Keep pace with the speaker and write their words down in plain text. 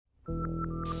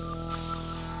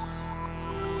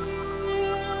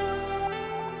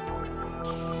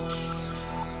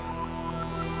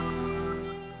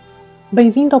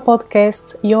Bem-vindo ao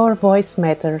podcast Your Voice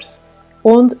Matters,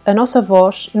 onde a nossa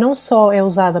voz não só é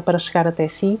usada para chegar até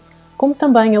si, como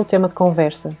também é o tema de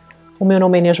conversa. O meu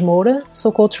nome é Inês Moura, sou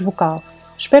coach vocal.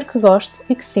 Espero que goste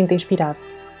e que se sinta inspirado.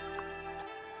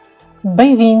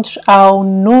 Bem-vindos ao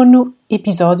 9º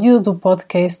episódio do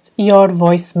podcast Your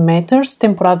Voice Matters,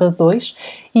 temporada 2,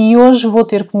 e hoje vou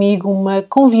ter comigo uma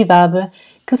convidada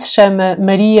que se chama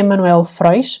Manuel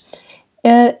Frois.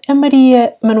 A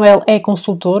Manuel é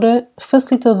consultora,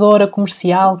 facilitadora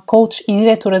comercial, coach e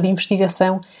diretora de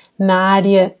investigação na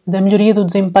área da melhoria do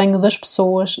desempenho das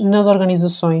pessoas nas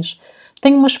organizações.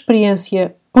 Tem uma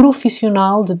experiência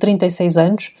profissional de 36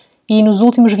 anos e nos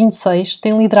últimos 26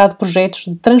 tem liderado projetos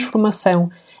de transformação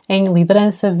em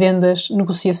liderança, vendas,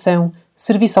 negociação,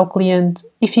 serviço ao cliente,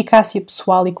 eficácia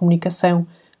pessoal e comunicação,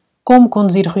 como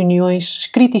conduzir reuniões,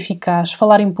 escrita eficaz,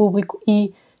 falar em público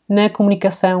e na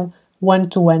comunicação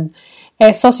one-to-one.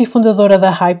 É sócia fundadora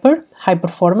da High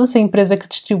Performance, a empresa que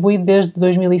distribui desde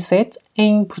 2007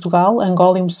 em Portugal,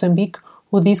 Angola e Moçambique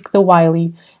o disco da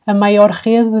Wiley, a maior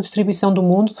rede de distribuição do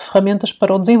mundo de ferramentas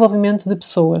para o desenvolvimento de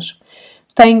pessoas.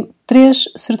 Tem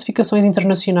 3 certificações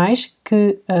internacionais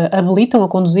que habilitam a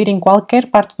conduzir em qualquer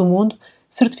parte do mundo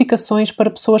certificações para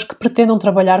pessoas que pretendam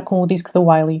trabalhar com o disco da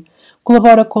Wiley.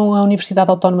 Colabora com a Universidade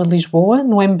Autónoma de Lisboa,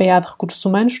 no MBA de Recursos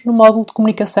Humanos, no módulo de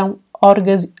comunicação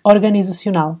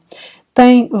organizacional.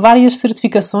 Tem várias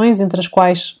certificações, entre as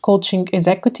quais Coaching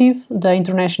Executive, da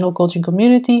International Coaching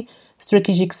Community,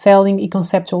 Strategic Selling e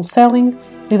Conceptual Selling,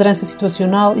 Liderança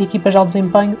Situacional e Equipas de Alto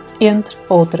Desempenho, entre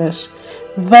outras.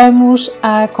 Vamos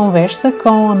à conversa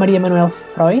com a Manuel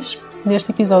Frois,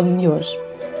 neste episódio de hoje.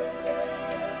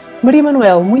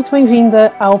 Manuel, muito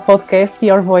bem-vinda ao podcast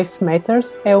Your Voice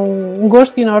Matters. É um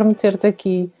gosto enorme ter-te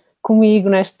aqui comigo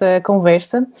nesta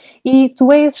conversa, e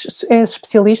tu és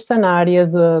especialista na área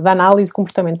da análise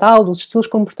comportamental, dos estilos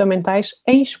comportamentais,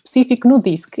 em específico no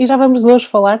DISC, e já vamos hoje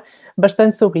falar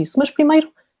bastante sobre isso. Mas primeiro,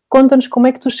 conta-nos como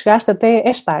é que tu chegaste até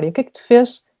esta área, o que é que te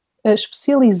fez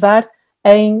especializar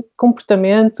em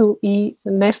comportamento e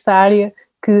nesta área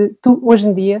que tu hoje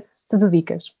em dia te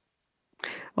dedicas.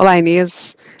 Olá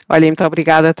Inês, olha, muito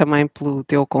obrigada também pelo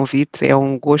teu convite, é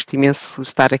um gosto imenso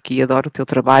estar aqui, adoro o teu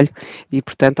trabalho e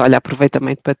portanto, olha, aproveito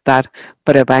também para te dar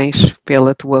parabéns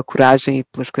pela tua coragem e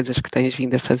pelas coisas que tens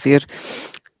vindo a fazer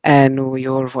no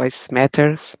Your Voice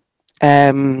Matters.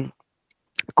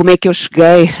 Como é que eu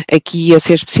cheguei aqui a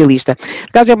ser especialista? Por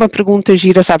acaso é uma pergunta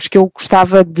gira, sabes, que eu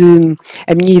gostava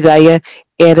a minha ideia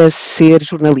era ser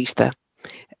jornalista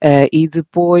e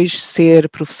depois ser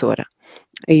professora.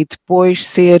 E depois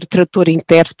ser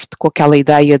tradutor-intérprete com aquela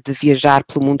ideia de viajar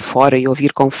pelo mundo fora e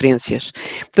ouvir conferências.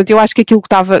 Portanto, eu acho que aquilo que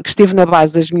esteve na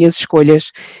base das minhas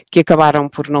escolhas, que acabaram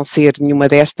por não ser nenhuma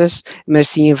destas, mas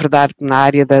sim, em verdade, na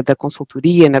área da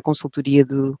consultoria, na consultoria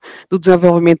do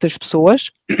desenvolvimento das pessoas,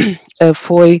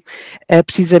 foi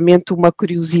precisamente uma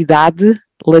curiosidade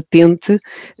latente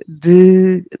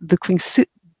de conhecer,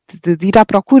 de ir à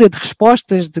procura de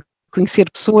respostas, de conhecer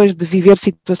pessoas, de viver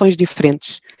situações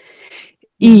diferentes.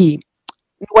 E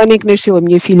no ano em que nasceu a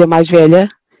minha filha mais velha,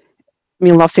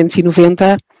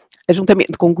 1990,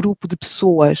 juntamente com um grupo de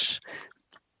pessoas,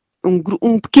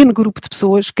 um pequeno grupo de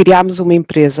pessoas, criámos uma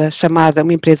empresa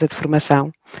de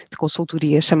formação, de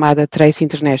consultoria, chamada Trace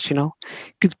International,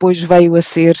 que depois veio a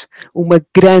ser uma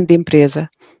grande empresa,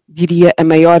 diria a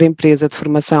maior empresa de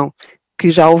formação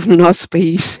que já houve no nosso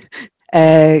país,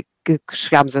 que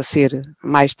chegámos a ser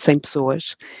mais de 100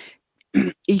 pessoas,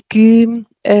 e que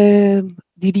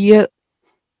diria,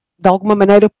 de alguma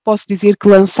maneira posso dizer que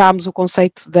lançámos o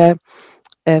conceito da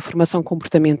formação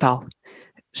comportamental.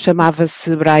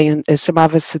 Chamava-se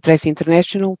Tracy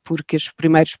International porque os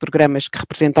primeiros programas que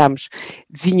representámos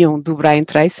vinham do Brian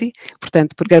Tracy,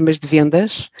 portanto programas de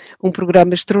vendas, um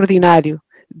programa extraordinário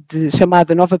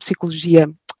chamado Nova Psicologia,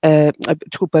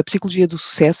 a Psicologia do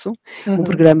Sucesso, um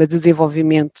programa de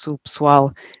desenvolvimento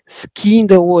pessoal que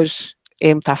ainda hoje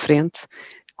é muito à frente,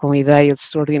 com ideias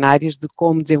extraordinárias de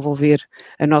como desenvolver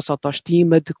a nossa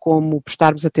autoestima, de como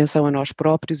prestarmos atenção a nós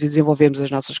próprios e desenvolvermos as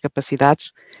nossas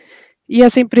capacidades. E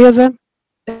essa empresa,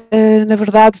 na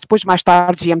verdade, depois mais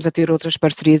tarde viemos a ter outras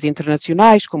parcerias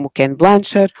internacionais, como o Ken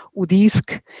Blanchard, o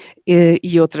DISC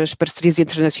e outras parcerias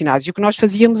internacionais. E o que nós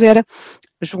fazíamos era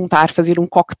fazer um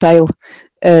cocktail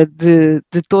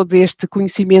de todo este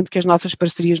conhecimento que as nossas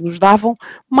parcerias nos davam,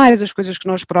 mais as coisas que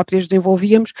nós próprias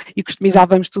desenvolvíamos e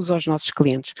customizávamos tudo aos nossos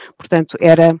clientes. Portanto,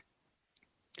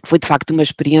 foi de facto uma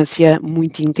experiência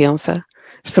muito intensa,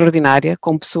 extraordinária,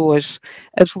 com pessoas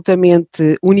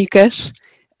absolutamente únicas,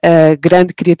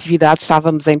 grande criatividade,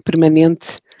 estávamos em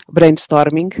permanente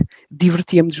brainstorming,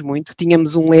 divertíamos muito,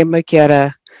 tínhamos um lema que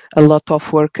era a lot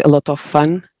of work, a lot of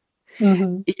fun.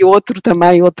 E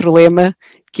outro lema,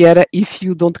 que era if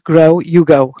you don't grow, you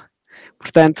go.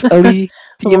 Portanto, ali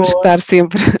tínhamos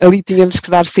que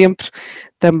estar sempre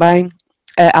também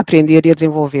a aprender e a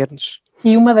desenvolver-nos.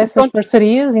 E uma dessas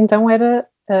parcerias, então, era,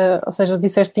 ou seja,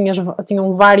 disseste que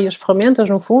tinham várias ferramentas,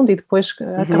 no fundo, e depois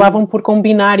acabavam por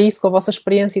combinar isso com a vossa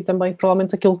experiência e também,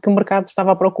 provavelmente, aquilo que o mercado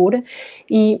estava à procura.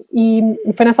 E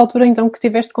foi nessa altura, então, que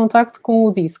tiveste contacto com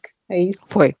o DISC, é isso?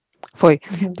 Foi.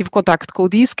 Tive contacto com o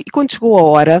DISC e quando chegou a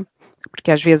hora, porque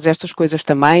às vezes estas coisas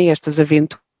também, estas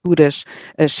aventuras,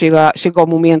 chega ao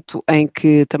momento em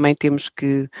que também temos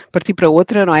que partir para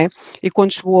outra, não é? E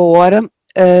quando chegou a hora,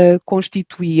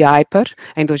 constituí a Hyper,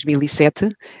 em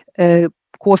 2007,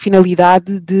 com a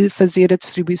finalidade de fazer a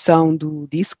distribuição do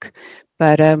DISC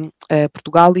para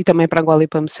Portugal e também para Angola e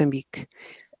para Moçambique.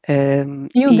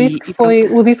 E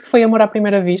o DISC foi amor à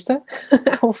primeira vista?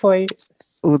 Ou foi...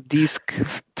 O DISC,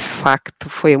 de facto,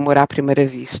 foi amor à primeira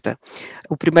vista.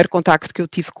 O primeiro contacto que eu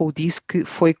tive com o DISC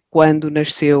foi quando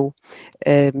nasceu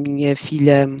a minha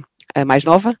filha a mais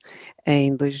nova,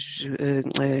 em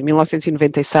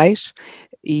 1996,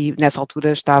 e nessa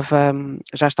altura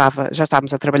já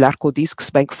estávamos a trabalhar com o DISC,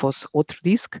 se bem que fosse outro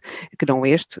DISC, que não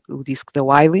este, o DISC da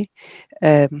Wiley,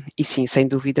 e sim, sem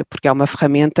dúvida, porque é uma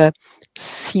ferramenta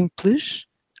simples,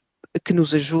 que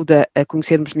nos ajuda a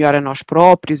conhecermos melhor a nós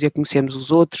próprios e a conhecermos os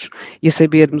outros e a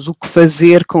sabermos o que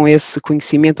fazer com esse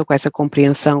conhecimento ou com essa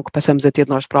compreensão que passamos a ter de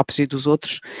nós próprios e dos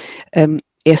outros.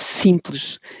 É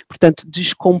simples, portanto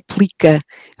descomplica,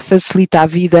 facilita a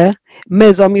vida,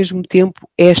 mas ao mesmo tempo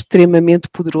é extremamente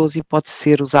poderoso e pode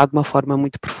ser usado de uma forma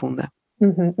muito profunda.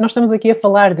 Nós estamos aqui a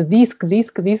falar de DISC,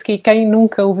 e quem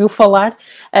nunca ouviu falar,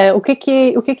 o que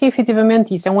é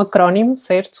efetivamente isso? É um acrónimo,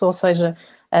 certo? Ou seja,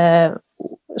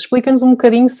 explica-nos um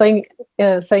bocadinho sem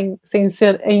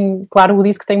ser claro, o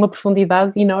DISC tem uma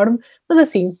profundidade enorme, mas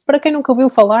assim, para quem nunca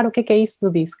ouviu falar, o que é isso do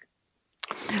DISC?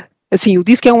 Assim, o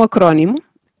DISC é um acrónimo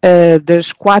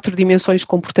das 4 dimensões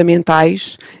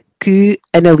comportamentais que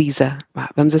analisa,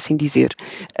 vamos assim dizer.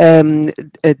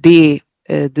 D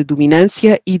de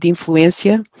dominância, I de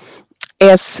influência,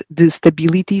 S de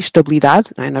stability,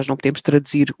 estabilidade, não é? Nós não podemos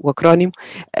traduzir o acrónimo,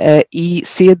 e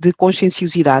C de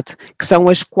conscienciosidade, que são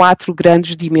as 4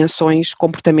 grandes dimensões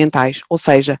comportamentais, ou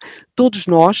seja, todos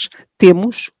nós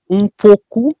temos um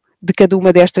pouco de cada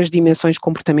uma destas dimensões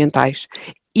comportamentais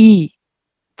e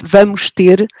vamos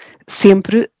ter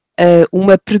sempre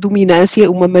uma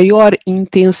predominância, uma maior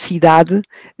intensidade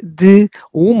de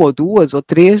 1 ou 2 ou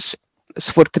 3.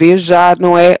 Se for 3 já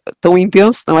não é tão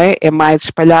intenso, não é? É mais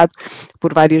espalhado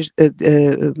por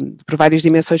várias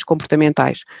dimensões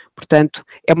comportamentais. Portanto,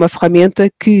 é uma ferramenta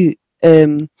que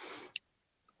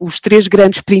os 3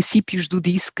 grandes princípios do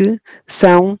DISC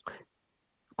são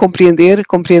compreender.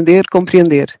 Compreender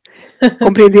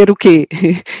o quê?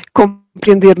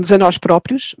 Compreender-nos a nós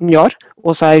próprios melhor,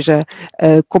 ou seja,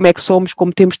 como é que somos,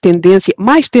 como temos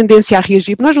mais tendência a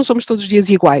reagir. Nós não somos todos os dias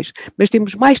iguais, mas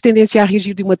temos mais tendência a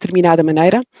reagir de uma determinada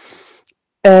maneira.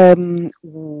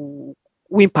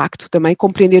 O impacto também,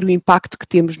 compreender o impacto que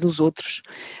temos nos outros.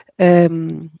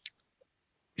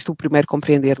 Isto é o primeiro,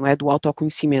 compreender, não é? Do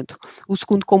autoconhecimento. O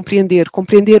segundo, compreender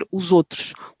os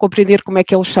outros, compreender como é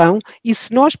que eles são, e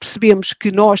se nós percebemos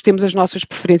que nós temos as nossas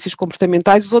preferências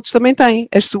comportamentais, os outros também têm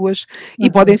as suas, e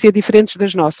podem ser diferentes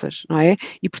das nossas, não é?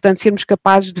 E, portanto, sermos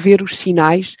capazes de ver os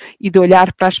sinais e de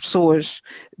olhar para as pessoas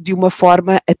de uma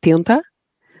forma atenta,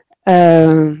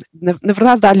 na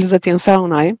verdade, dar-lhes atenção,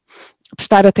 não é?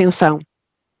 Prestar atenção.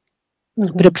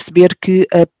 Para perceber que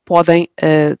podem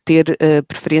ter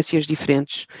preferências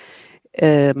diferentes,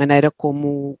 a maneira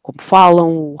como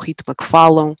falam, o ritmo a que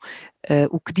falam,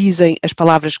 o que dizem, as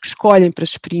palavras que escolhem para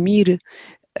se exprimir.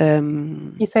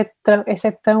 Isso é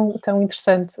tão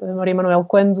interessante, Maria Manuel,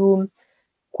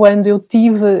 quando eu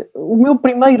tive o meu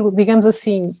primeiro, digamos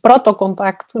assim,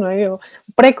 protocontacto, não é? O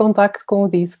pré-contacto com o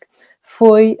DISC,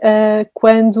 foi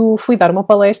quando fui dar uma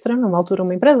palestra. Numa altura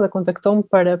uma empresa contactou-me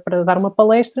para dar uma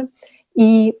palestra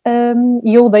e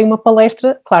eu dei uma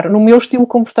palestra, claro, no meu estilo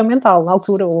comportamental, na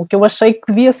altura, o que eu achei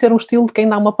que devia ser um estilo de quem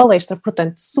dá uma palestra,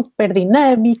 portanto, super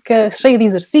dinâmica, cheia de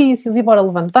exercícios, e bora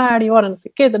levantar, e bora não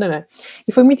sei o quê,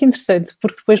 e foi muito interessante,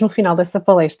 porque depois no final dessa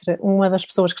palestra, uma das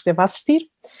pessoas que esteve a assistir,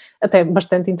 até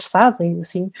bastante interessada, e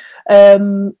assim,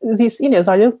 disse: Inês,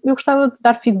 olha, eu gostava de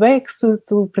dar feedback, se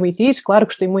tu permitires, claro,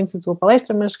 gostei muito da tua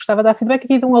palestra, mas gostava de dar feedback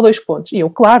aqui de 1 ou 2 pontos. E eu,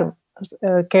 claro,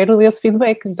 quero esse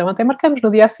feedback, então até marcamos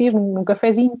no dia a seguir, num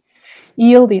cafezinho.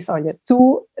 E ele disse, olha,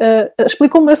 tu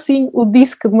explicou-me assim o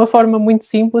DISC de uma forma muito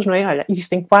simples, não é? Olha,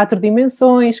 existem 4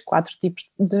 dimensões, 4 tipos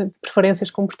de preferências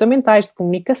comportamentais, de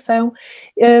comunicação,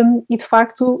 e de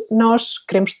facto nós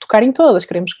queremos tocar em todas,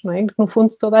 queremos não é? Que no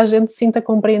fundo toda a gente se sinta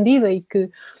compreendida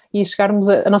e chegarmos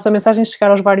a nossa mensagem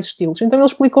chegar aos vários estilos. Então ele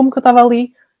explicou-me que eu estava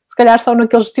ali, se calhar só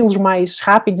naqueles estilos mais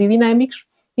rápidos e dinâmicos,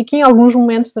 e que em alguns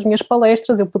momentos das minhas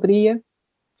palestras eu poderia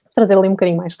trazer ali um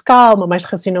bocadinho mais de calma, mais de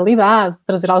racionalidade,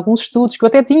 trazer alguns estudos, que eu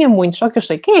até tinha muitos, só que eu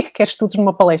achei, quem é que quer estudos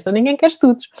numa palestra? Ninguém quer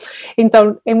estudos.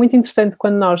 Então, é muito interessante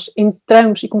quando nós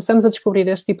entramos e começamos a descobrir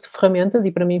este tipo de ferramentas,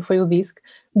 e para mim foi o DISC,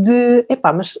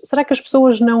 mas será que as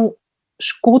pessoas não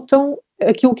escutam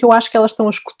aquilo que eu acho que elas estão a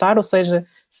escutar? Ou seja,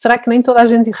 será que nem toda a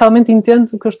gente realmente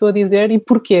entende o que eu estou a dizer e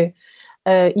porquê?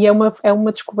 E é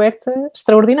uma descoberta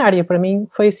extraordinária. Para mim,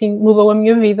 foi assim, mudou a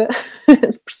minha vida,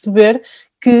 de perceber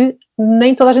que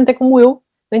nem toda a gente é como eu,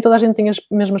 nem toda a gente tem as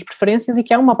mesmas preferências e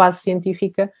que há uma base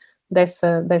científica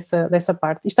dessa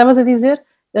parte. E estavas a dizer,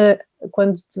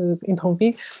 quando te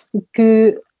interrompi,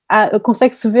 que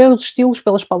consegue-se ver os estilos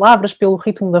pelas palavras, pelo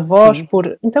ritmo da voz,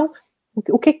 Então,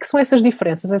 o que é que são essas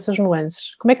diferenças, essas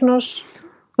nuances? Como é que nós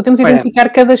podemos identificar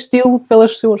cada estilo pelo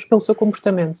seu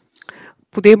comportamento?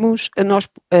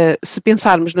 Se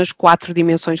pensarmos nas 4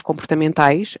 dimensões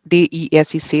comportamentais, D, I,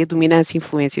 S e C, dominância,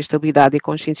 influência, estabilidade e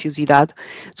conscienciosidade,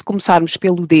 se começarmos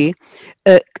pelo D,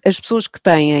 as pessoas que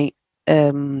têm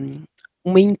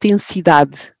uma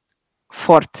intensidade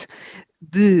forte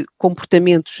de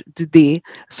comportamentos de D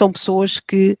são pessoas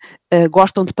que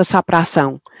gostam de passar para a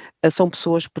ação. São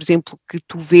pessoas, por exemplo, que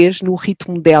tu vês no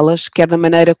ritmo delas, quer da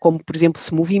maneira como, por exemplo,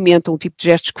 se movimentam, o tipo de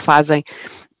gestos que fazem,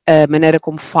 a maneira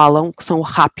como falam, que são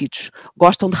rápidos,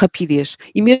 gostam de rapidez.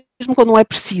 E mesmo quando não é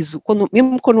preciso,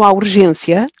 mesmo quando não há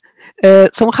urgência,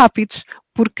 são rápidos,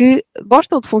 porque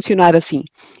gostam de funcionar assim.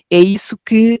 É isso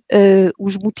que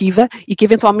os motiva e que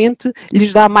eventualmente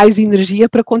lhes dá mais energia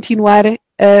para continuarem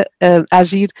a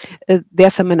agir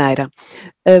dessa maneira.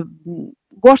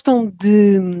 Gostam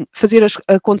de fazer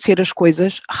acontecer as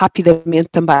coisas rapidamente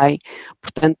também,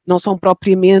 portanto não são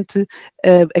propriamente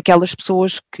aquelas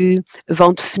pessoas que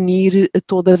vão definir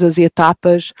todas as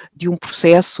etapas de um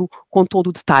processo com todo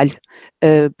o detalhe,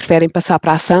 preferem passar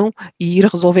para a ação e ir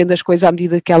resolvendo as coisas à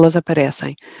medida que elas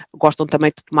aparecem. Gostam também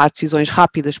de tomar decisões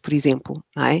rápidas, por exemplo,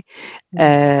 não é?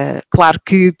 Claro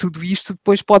que tudo isto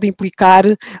depois pode implicar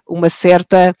uma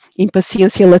certa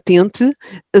impaciência latente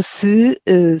se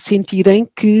sentirem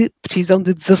que precisam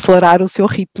de desacelerar o seu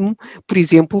ritmo, por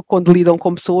exemplo, quando lidam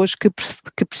com pessoas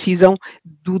que precisam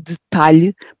do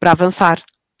detalhe para avançar,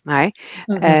 não é?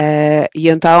 E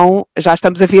então já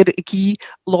estamos a ver aqui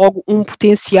logo um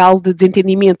potencial de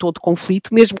desentendimento ou de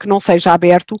conflito, mesmo que não seja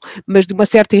aberto, mas de uma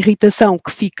certa irritação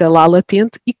que fica lá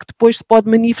latente e que depois se pode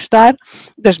manifestar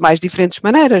das mais diferentes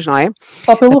maneiras, não é?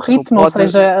 Só pelo ritmo, ou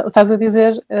seja, estás a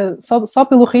dizer, só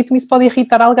pelo ritmo isso pode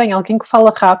irritar alguém que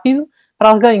fala rápido, para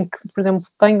alguém que, por exemplo,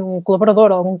 tem um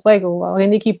colaborador, algum colega ou alguém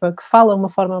da equipa que fala de uma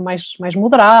forma mais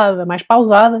moderada, mais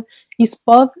pausada, isso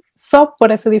pode, só por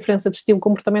essa diferença de estilo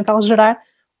comportamental, gerar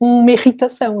uma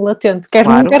irritação latente, quer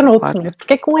num, quer no outro, não é?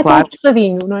 Porque é que um é tão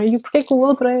pesadinho, não é? E porque é que o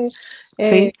outro é...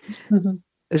 Sim.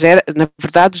 Na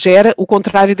verdade, gera o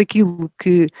contrário daquilo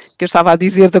que eu estava a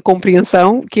dizer da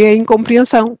compreensão, que é a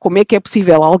incompreensão. Como é que é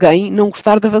possível alguém não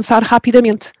gostar de avançar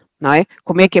rapidamente, não é?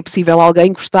 Como é que é possível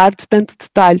alguém gostar de tanto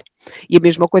detalhe? E a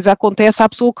mesma coisa acontece à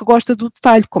pessoa que gosta do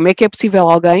detalhe. Como é que é possível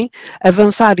alguém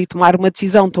avançar e tomar uma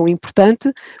decisão tão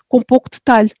importante com pouco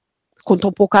detalhe, com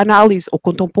tão pouca análise ou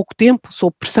com tão pouco tempo,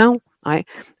 sob pressão? Não é?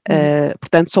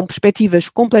 Portanto, são perspectivas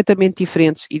completamente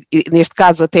diferentes e, neste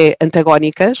caso, até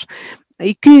antagónicas,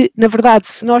 e que, na verdade,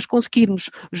 se nós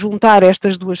conseguirmos juntar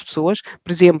estas duas pessoas,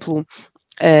 por exemplo,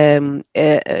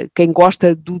 quem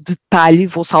gosta do detalhe,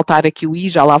 vou saltar aqui o I,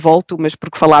 já lá volto, mas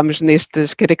porque falámos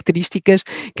nestas características,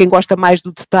 quem gosta mais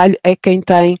do detalhe é quem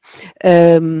tem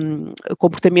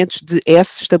comportamentos de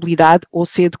S, estabilidade, ou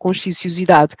C, de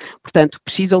conscienciosidade. Portanto,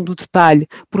 precisam do detalhe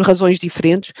por razões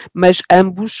diferentes, mas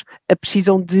ambos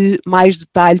precisam de mais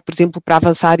detalhe, por exemplo, para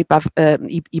avançar e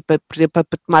por exemplo, para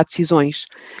tomar decisões.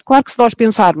 Claro que se nós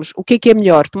pensarmos o que é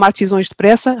melhor, tomar decisões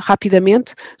depressa,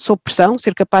 rapidamente, sob pressão,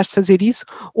 ser capaz de fazer isso,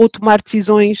 ou tomar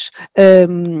decisões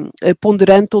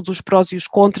ponderando todos os prós e os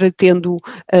contras,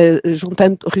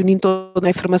 reunindo toda a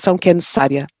informação que é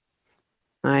necessária.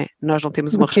 Não é? Nós não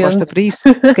temos uma resposta para isso,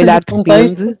 se calhar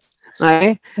depende. não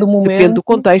é? Do momento. Depende do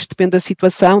contexto, depende da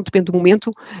situação, depende do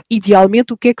momento.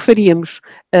 Idealmente, o que é que faríamos?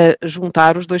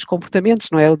 Juntar os dois comportamentos,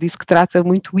 não é? Ele disse que trata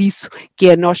muito isso, que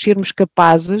é nós sermos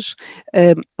capazes,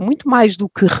 muito mais do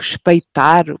que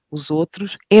respeitar os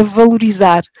outros, é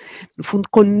valorizar. No fundo,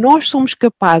 quando nós somos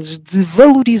capazes de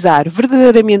valorizar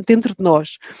verdadeiramente dentro de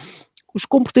nós os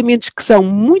comportamentos que são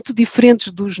muito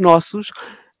diferentes dos nossos,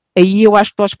 aí eu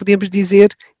acho que nós podemos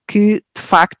dizer que, de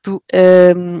facto,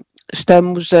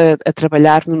 estamos a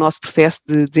trabalhar no nosso processo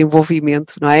de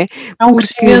desenvolvimento, não é? Há um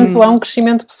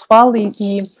crescimento pessoal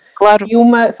claro.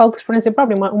 E falo de experiência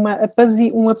própria,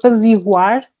 um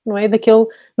apaziguar, não é? Daquele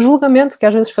julgamento que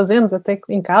às vezes fazemos, até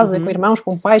em casa, com irmãos,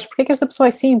 com pais, porque é que esta pessoa é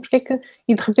assim,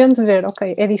 e de repente ver,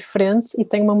 ok, é diferente e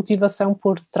tem uma motivação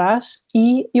por detrás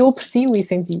e eu aprecio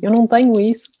isso em ti, eu não tenho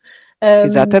isso.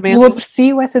 Exatamente. Eu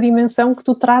aprecio essa dimensão que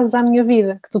tu trazes à minha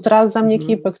vida, que tu trazes à minha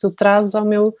equipa, que tu trazes ao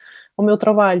meu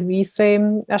trabalho, e isso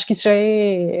acho que isso já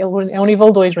é o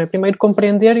nível 2, não é? Primeiro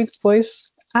compreender e depois,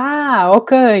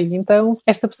 ok, então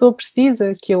esta pessoa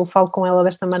precisa que eu fale com ela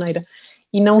desta maneira,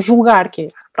 e não julgar que,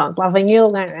 pronto, lá vem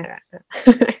ele,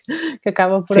 que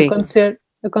acaba por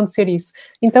acontecer isso.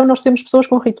 Então nós temos pessoas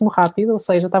com ritmo rápido, ou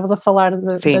seja, estavas a falar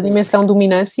da dimensão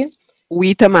dominância. O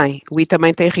I também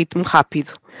tem ritmo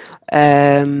rápido.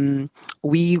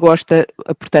 O I gosta,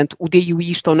 portanto, o D e o I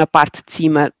estão na parte de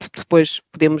cima, depois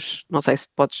podemos, não sei se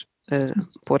podes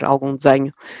pôr algum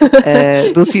desenho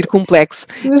do circunplexo.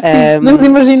 Vamos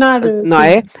imaginar, não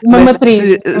é? uma mas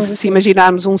matriz. Se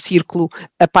imaginarmos um círculo,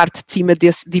 a parte de cima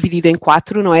desse dividido em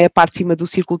 4, não é? A parte de cima do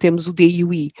círculo temos o D e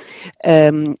o I.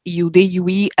 E o D e o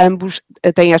I, ambos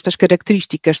têm estas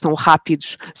características, são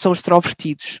rápidos, são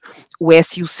extrovertidos. O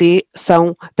S e o C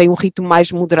têm um ritmo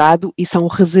mais moderado e são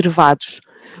reservados.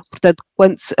 Portanto,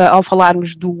 ao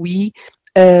falarmos do I,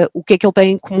 o que é que ele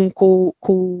tem em comum com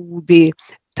o D?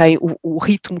 Tem o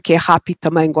ritmo que é rápido,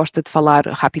 também gosta de falar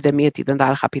rapidamente e de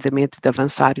andar rapidamente, de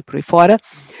avançar e por aí fora,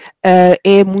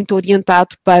 é muito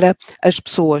orientado para as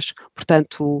pessoas,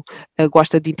 portanto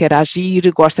gosta de interagir,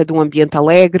 gosta de um ambiente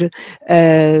alegre,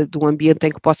 de um ambiente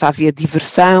em que possa haver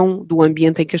diversão, de um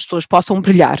ambiente em que as pessoas possam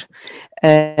brilhar,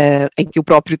 em que o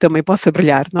próprio também possa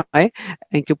brilhar, não é?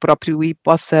 Em que o próprio I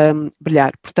possa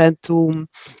brilhar, portanto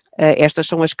estas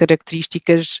são as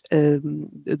características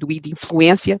do I de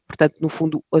influência, portanto, no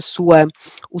fundo,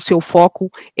 o seu foco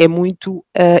é muito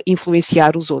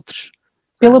influenciar os outros.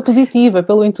 Pela positiva,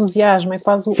 pelo entusiasmo, é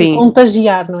quase o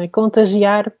contagiar, não é?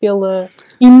 Contagiar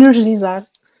energizar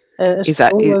as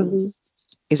pessoas.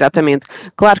 Exatamente.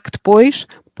 Claro que depois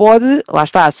lá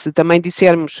está, se também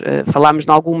dissermos, falámos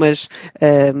de algumas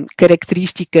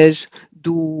características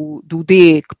do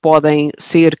D que podem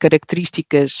ser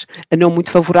características não muito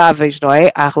favoráveis, não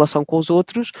é, à relação com os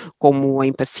outros, como a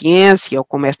impaciência ou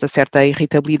como esta certa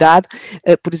irritabilidade,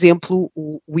 por exemplo,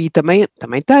 o I também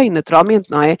tem,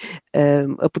 naturalmente, não é?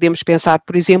 Podemos pensar,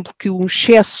 por exemplo, que um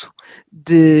excesso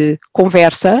de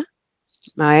conversa,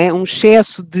 não é? Um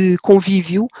excesso de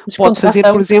convívio pode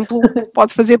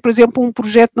fazer, por exemplo, um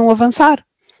projeto não avançar.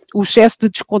 O excesso de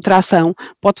descontração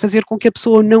pode fazer com que a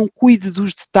pessoa não cuide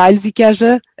dos detalhes e que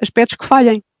haja aspectos que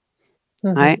falhem,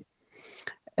 não é?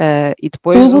 E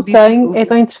depois é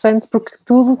tão interessante porque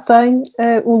tudo tem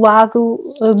o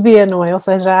lado B, não é? Ou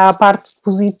seja, há a parte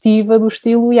positiva do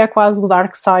estilo e há quase o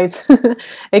dark side.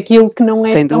 Aquilo que não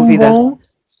é tão bom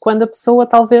quando a pessoa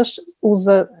talvez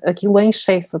usa aquilo em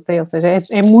excesso até, ou seja,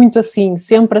 é muito assim,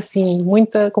 sempre assim,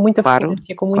 com muita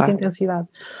frequência, com muita intensidade.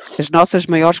 As nossas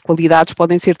maiores qualidades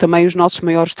podem ser também os nossos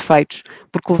maiores defeitos,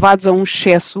 porque levados a um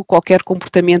excesso, qualquer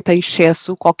comportamento em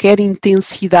excesso, qualquer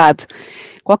intensidade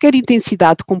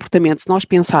de comportamento, se nós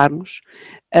pensarmos,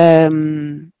 a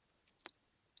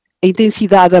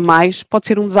intensidade a mais pode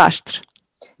ser um desastre.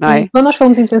 Não é? Quando nós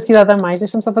falamos de intensidade a mais,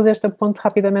 deixa-me só fazer este ponto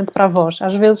rapidamente para a voz.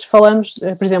 Às vezes falamos,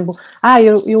 por exemplo,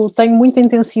 eu tenho muita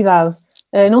intensidade.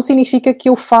 Não significa que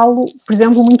eu falo, por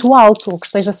exemplo, muito alto, ou que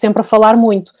esteja sempre a falar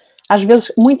muito. Às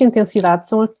vezes, muita intensidade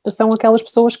são aquelas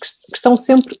pessoas que estão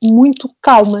sempre muito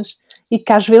calmas e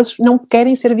que às vezes não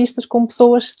querem ser vistas como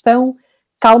pessoas tão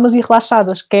calmas e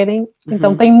relaxadas,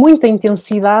 então têm muita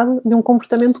intensidade de um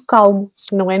comportamento calmo,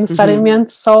 não é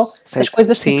necessariamente só as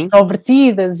coisas tipo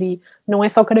extrovertidas e não é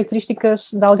só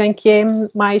características de alguém que é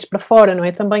mais para fora, não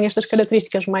é? Também estas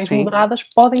características mais moderadas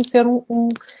podem ser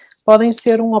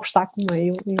um obstáculo, não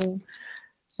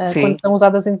é? Quando são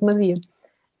usadas em demasia.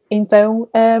 Então,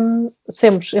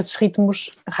 temos esses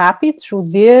ritmos rápidos, o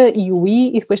D e o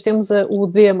I, e depois temos o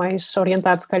D mais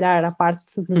orientado, se calhar, à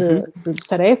parte de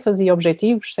tarefas e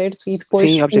objetivos, certo? E depois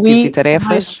objetivos o I e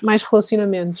tarefas. Mais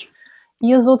relacionamentos.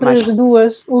 E as outras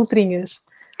duas letrinhas?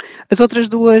 As outras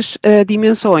duas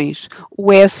dimensões,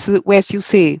 o S e o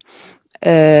C,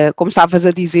 como estavas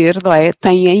a dizer, não é?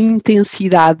 Têm a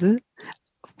intensidade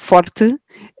forte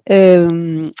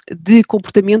de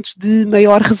comportamentos de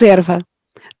maior reserva.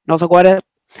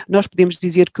 Nós podemos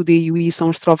dizer que o D e o I são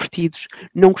extrovertidos,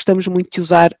 não gostamos muito de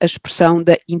usar a expressão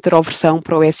da introversão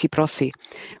para o S e para o C,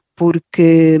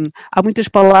 porque há muitas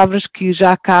palavras que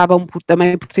já acabam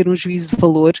também por ter um juízo de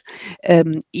valor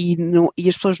e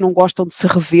as pessoas não gostam de se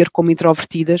rever como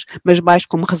introvertidas, mas mais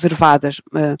como reservadas,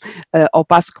 ao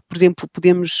passo que, por exemplo,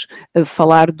 podemos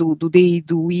falar do D e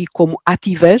do I como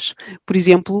ativas, por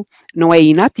exemplo, não é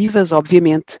inativas,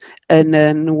 obviamente,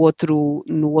 no outro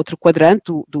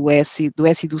quadrante, do S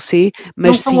e do C,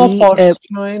 mas não são sim... opostos,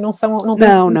 não é? Não têm que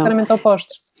ser necessariamente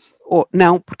opostos.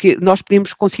 Não, porque nós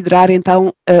podemos considerar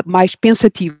então mais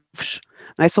pensativos,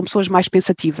 não é? São pessoas mais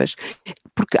pensativas,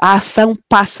 porque a ação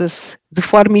passa-se de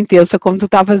forma intensa, como tu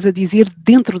estavas a dizer,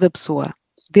 dentro da pessoa.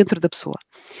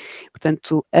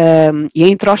 Portanto, e a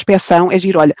introspeção é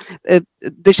giro. Olha,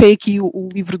 deixei aqui o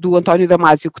livro do António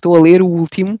Damasio, que estou a ler, o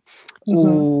último,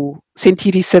 o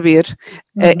Sentir e Saber,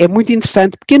 é muito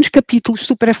interessante, pequenos capítulos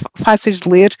super fáceis de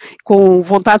ler, com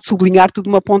vontade de sublinhar tudo de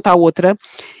uma ponta à outra,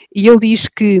 e ele diz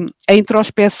que a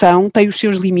introspeção tem os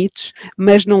seus limites,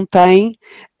 mas não tem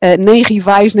nem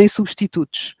rivais nem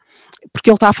substitutos, porque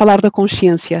ele está a falar da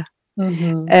consciência.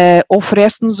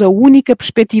 Oferece-nos a única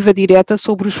perspectiva direta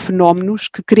sobre os fenómenos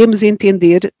que queremos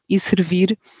entender e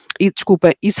serviu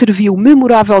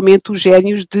memoravelmente os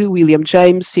génios de William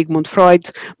James, Sigmund Freud,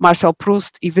 Marcel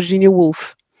Proust e Virginia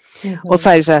Woolf. Ou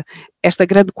seja, esta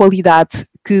grande qualidade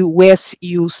que o S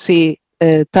e o C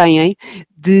têm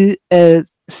de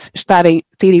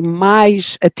terem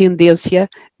mais a tendência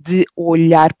de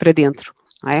olhar para dentro,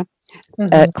 não é?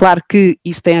 Claro que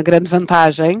isso tem uma grande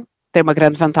vantagem,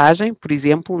 por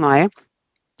exemplo, não é?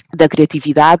 Da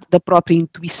criatividade, da própria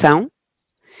intuição,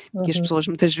 que as pessoas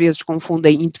muitas vezes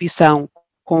confundem intuição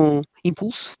com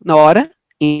impulso na hora,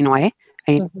 e não é?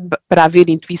 Para haver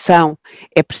intuição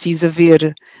é preciso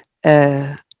haver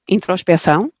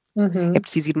introspeção, é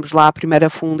preciso irmos lá primeiro a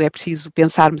fundo, é preciso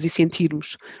pensarmos e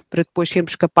sentirmos para depois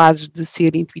sermos capazes de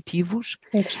ser intuitivos.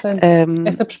 Interessante.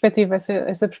 Essa perspectiva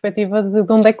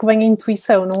de onde é que vem a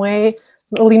intuição, não é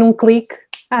ali num clique,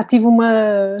 tive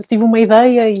uma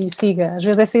ideia e siga. Às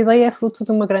vezes essa ideia é fruto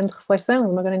de uma grande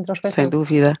reflexão, uma grande introspeção. Sem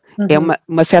dúvida. É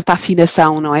uma certa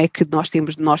afinação, não é? Que nós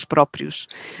temos de nós próprios.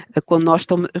 Quando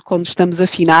estamos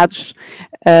afinados,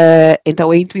 então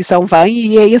a intuição vem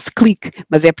e é esse clique,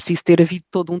 mas é preciso ter havido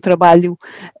todo um trabalho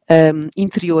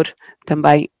interior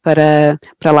também para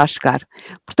lá chegar.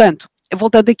 Portanto,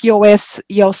 voltando aqui ao S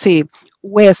e ao C,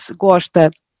 o S gosta...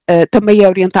 também é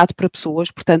orientado para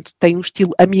pessoas, portanto tem um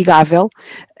estilo amigável,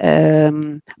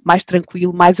 mais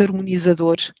tranquilo, mais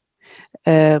harmonizador,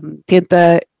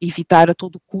 tenta evitar a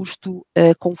todo custo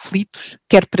conflitos,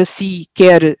 quer para si,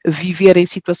 quer viver em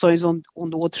situações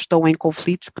onde outros estão em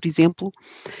conflitos, por exemplo,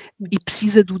 e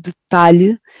precisa do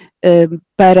detalhe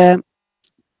para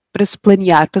se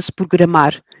planear, para se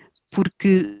programar,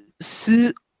 porque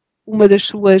se um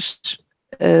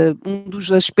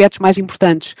dos aspectos mais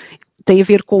importantes tem a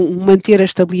ver com manter a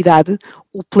estabilidade,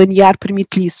 o planear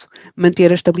permite-lhe isso,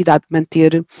 manter a estabilidade,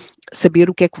 saber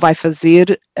o que é que vai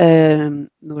fazer,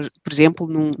 por exemplo,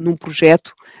 num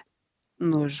projeto,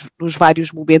 nos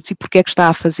vários momentos e porque é que está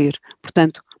a fazer.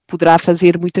 Portanto, poderá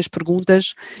fazer muitas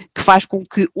perguntas que faz com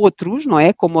que outros, não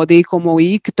é, como o D e como o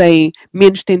I, que têm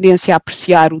menos tendência a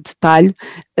apreciar o detalhe,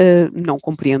 não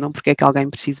compreendam porque é que alguém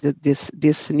precisa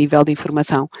desse nível de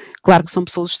informação. Claro que são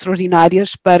pessoas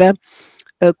extraordinárias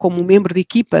como membro de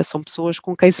equipa, são pessoas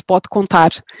com quem se pode contar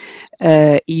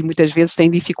e muitas vezes têm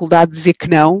dificuldade de dizer que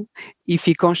não e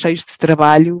ficam cheios de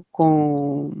trabalho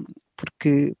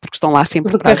porque estão lá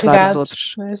sempre para ajudar os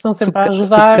outros. Estão sempre a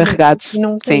ajudar subcarregados.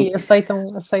 E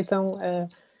aceitam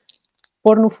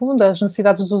pôr no fundo as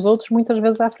necessidades dos outros muitas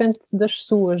vezes à frente das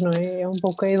suas, não é? É um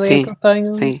pouco a ideia que eu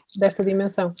tenho desta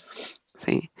dimensão.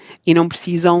 Sim, e não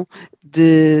precisam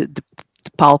de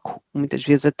palco, muitas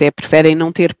vezes até preferem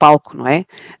não ter palco, não é?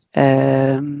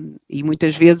 E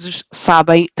muitas vezes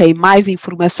têm mais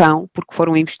informação porque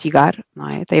foram investigar, não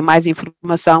é? Têm mais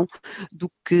informação do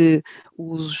que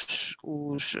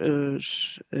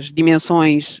as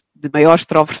dimensões de maior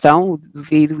extroversão, do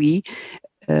D e do I,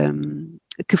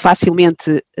 que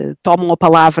facilmente tomam a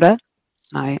palavra,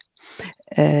 não é?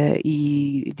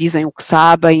 E dizem o que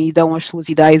sabem e dão as suas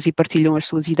ideias e partilham as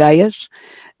suas ideias,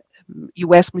 E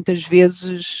o S muitas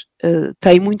vezes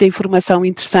tem muita informação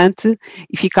interessante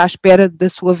e fica à espera da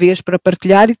sua vez para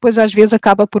partilhar e depois às vezes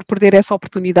acaba por perder essa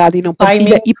oportunidade e não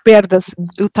partilha e perde-se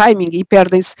o timing e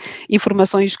perdem-se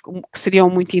informações que seriam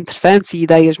muito interessantes e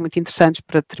ideias muito interessantes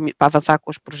para avançar com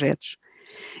os projetos.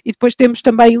 E depois temos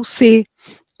também o C,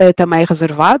 também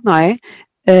reservado, não é?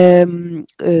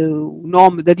 O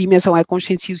nome da dimensão é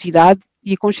conscienciosidade,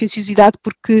 e a conscienciosidade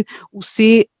porque o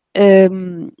C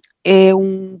é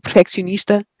um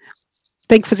perfeccionista,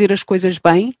 tem que fazer as coisas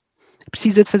bem,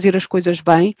 precisa de fazer as coisas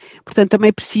bem, portanto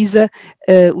também precisa,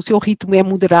 o seu ritmo é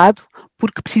moderado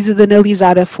porque precisa de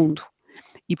analisar a fundo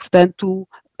e portanto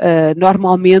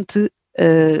normalmente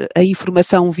a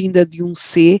informação vinda de um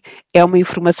C é uma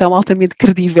informação altamente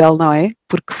credível, não é?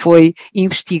 Porque foi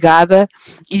investigada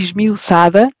e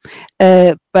esmiuçada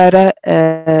para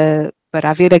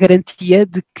haver a garantia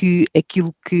de que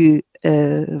aquilo que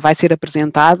vai ser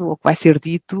apresentado ou que vai ser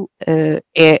dito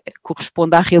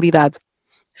corresponde à realidade.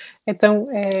 Então,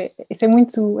 isso é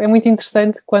muito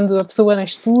interessante quando a pessoa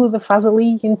estuda, faz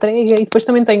ali, entrega, e depois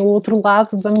também tem o outro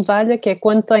lado da medalha, que é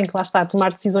quando tem que, lá está,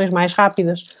 tomar decisões mais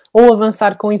rápidas ou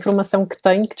avançar com a informação que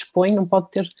tem, que dispõe, não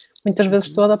pode ter muitas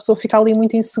vezes toda, a pessoa fica ali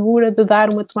muito insegura de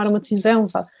tomar uma decisão,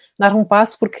 dar um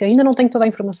passo, porque ainda não tenho toda a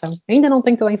informação,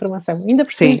 ainda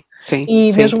preciso. Sim,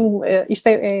 e sim. Mesmo, isto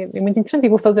é muito interessante, e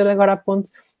vou fazer agora a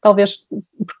ponte, talvez,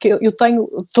 porque eu tenho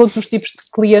todos os tipos de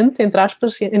cliente, entre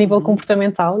aspas, a nível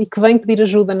comportamental, e que vem pedir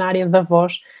ajuda na área da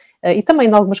voz, e também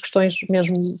em algumas questões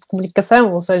mesmo de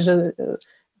comunicação, ou seja,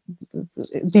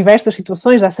 diversas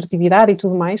situações, da assertividade e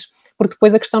tudo mais, porque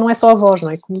depois a questão não é só a voz, não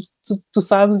é? Como tu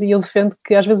sabes, e eu defendo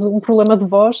que às vezes um problema de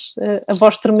voz, a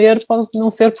voz tremer pode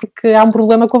não ser porque há um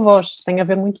problema com a voz, tem a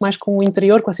ver muito mais com o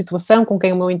interior, com a situação, com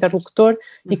quem é o meu interlocutor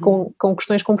e com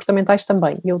questões comportamentais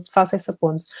também, e eu faço essa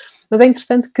ponte. Mas é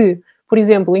interessante que, por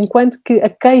exemplo, enquanto que a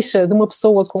queixa de uma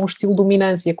pessoa com um estilo de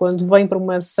dominância, quando vem para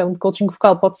uma sessão de coaching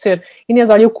vocal, pode ser: Inês,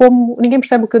 olha, ninguém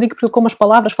percebe o que eu digo porque eu como as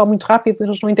palavras, falo muito rápido,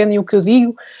 eles não entendem o que eu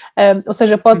digo, ou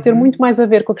seja, pode ter muito mais a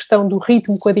ver com a questão do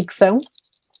ritmo, com a dicção,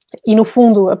 e no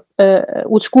fundo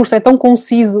o discurso é tão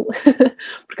conciso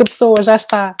porque a pessoa já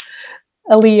está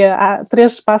ali a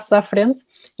 3 passos à frente.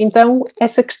 Então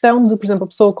essa questão de, por exemplo, a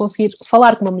pessoa conseguir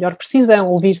falar com uma melhor precisão,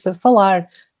 ouvir-se a falar,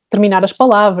 terminar as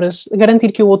palavras,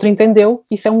 garantir que o outro entendeu,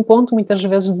 isso é um ponto, muitas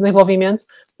vezes, de desenvolvimento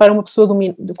para uma pessoa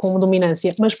com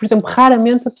dominância. Mas, por exemplo,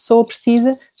 raramente a pessoa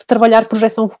precisa de trabalhar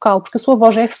projeção vocal, porque a sua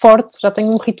voz é forte, já tem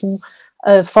um ritmo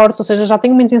forte, ou seja, já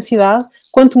tem uma intensidade,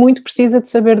 quanto muito precisa de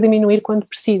saber diminuir quando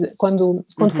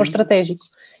for estratégico.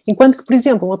 Enquanto que, por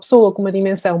exemplo, uma pessoa com uma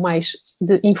dimensão mais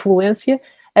de influência,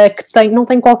 que não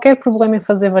tem qualquer problema em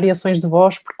fazer variações de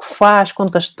voz, porque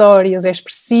conta histórias, é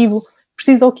expressivo,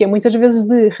 precisa o quê? Muitas vezes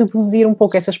de reduzir um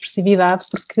pouco essa expressividade,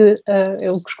 porque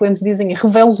o que os clientes dizem é: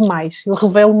 revelo demais, eu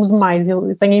revelo-me demais,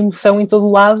 eu tenho a emoção em todo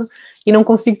o lado e não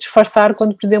consigo disfarçar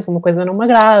quando, por exemplo, uma coisa não me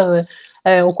agrada,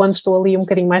 ou quando estou ali um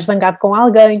bocadinho mais zangado com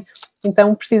alguém.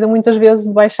 Então precisa muitas vezes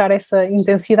de baixar essa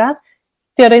intensidade,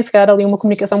 terem, se calhar, ali uma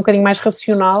comunicação um bocadinho mais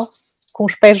racional, com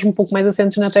os pés um pouco mais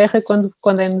assentes na terra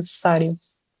quando é necessário.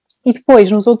 E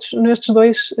depois, nestes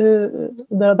dois,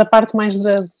 da parte mais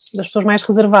das pessoas mais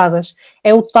reservadas,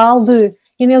 é o tal de: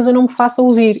 Inês, eu não me faço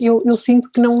ouvir, eu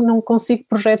sinto que não consigo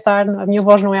projetar, a minha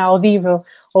voz não é audível,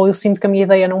 ou eu sinto que a minha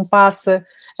ideia não passa,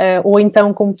 ou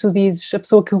então, como tu dizes, a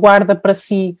pessoa que guarda para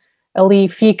si ali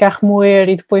fica a remoer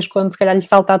e depois, quando se calhar lhe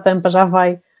salta a tampa, já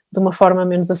vai de uma forma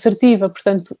menos assertiva.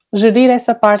 Portanto, gerir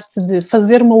essa parte de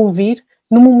fazer-me ouvir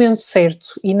no momento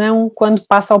certo e não quando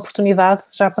passa a oportunidade,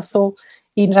 já passou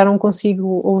e já não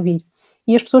consigo ouvir.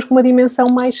 E as pessoas com uma dimensão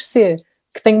mais C,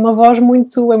 que têm uma voz é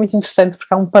muito interessante,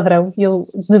 porque há um padrão, e eu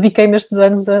dediquei-me estes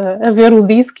anos a ver o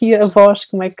disco e a voz,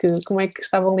 como é que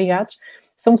estavam ligados.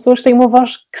 São pessoas que têm uma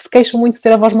voz que se queixam muito de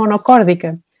ter a voz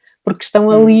monocórdica, porque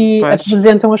estão ali,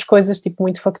 apresentam as coisas tipo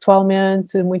muito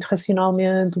factualmente, muito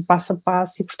racionalmente, o passo a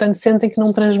passo, e portanto sentem que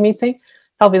não transmitem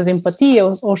talvez empatia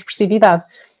ou expressividade.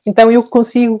 Então eu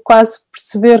consigo quase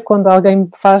perceber quando alguém me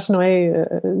faz, não é,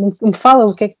 me fala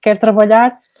o que é que quer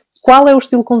trabalhar, qual é o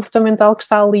estilo comportamental que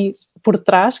está ali por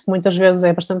trás, que muitas vezes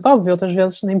é bastante óbvio, outras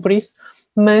vezes nem por isso,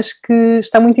 mas que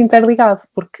está muito interligado,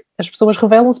 porque as pessoas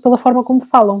revelam-se pela forma como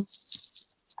falam.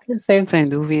 Certo? Sem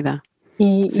dúvida.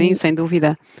 Sem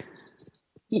dúvida.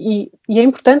 E é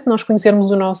importante nós conhecermos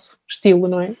o nosso estilo,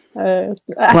 não é?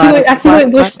 Há aqui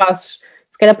dois passos.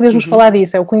 Se calhar podemos falar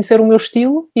disso, é o conhecer o meu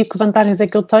estilo e que vantagens é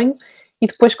que eu tenho, e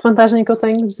depois que vantagem é que eu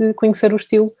tenho de conhecer o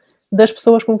estilo das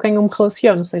pessoas com quem eu me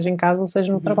relaciono, seja em casa ou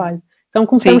seja no trabalho. Então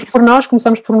começamos por nós,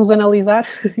 começamos por nos analisar.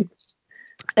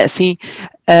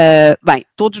 Bem,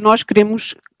 todos nós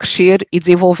queremos crescer e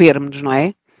desenvolver-nos, não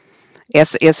é?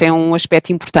 Esse é um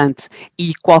aspecto importante.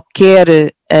 E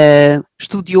qualquer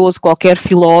estudioso, qualquer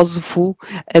filósofo,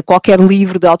 qualquer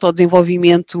livro de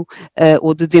autodesenvolvimento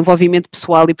ou de desenvolvimento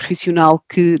pessoal e profissional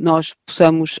que nós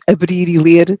possamos abrir e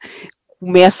ler,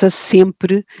 começa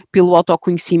sempre pelo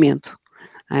autoconhecimento.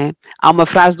 É? Há uma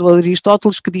frase do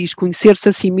Aristóteles que diz: conhecer-se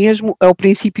a si mesmo é o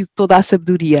princípio de toda a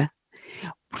sabedoria.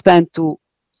 Portanto,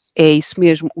 é isso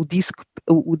mesmo, o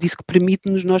disco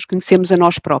permite-nos nós conhecermos a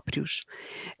nós próprios.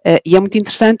 E é muito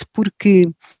interessante porque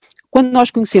quando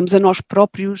nós conhecemos a nós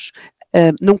próprios,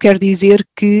 não quer dizer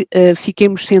que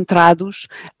fiquemos centrados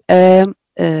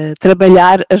a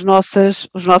trabalhar os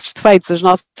nossos defeitos, as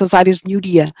nossas áreas de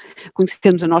melhoria.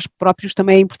 Conhecermos a nós próprios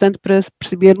também é importante para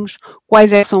percebermos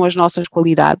quais é que são as nossas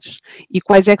qualidades e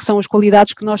quais é que são as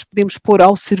qualidades que nós podemos pôr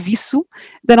ao serviço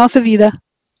da nossa vida,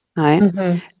 não é?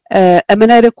 Uhum. A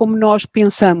maneira como nós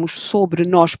pensamos sobre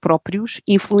nós próprios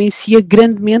influencia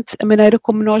grandemente a maneira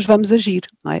como nós vamos agir,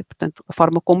 não é? Portanto, a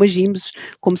forma como agimos,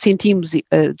 como sentimos,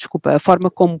 a forma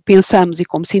como pensamos e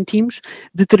como sentimos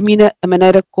determina a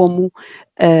maneira como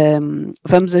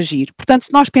vamos agir. Portanto,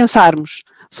 se nós pensarmos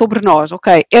sobre nós,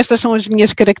 ok, estas são as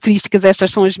minhas características,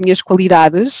 estas são as minhas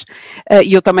qualidades,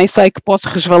 e eu também sei que posso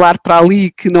resvalar para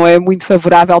ali que não é muito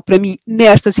favorável para mim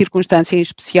nesta circunstância em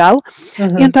especial,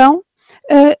 então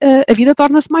a vida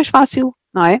torna-se mais fácil,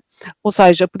 não é? Ou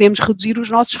seja, podemos reduzir os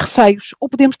nossos receios ou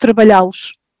podemos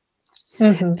trabalhá-los.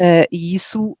 E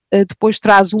isso depois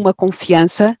traz uma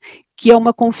confiança, que é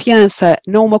uma confiança,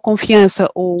 não uma confiança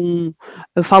ou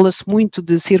fala-se muito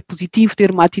de ser positivo,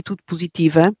 ter uma atitude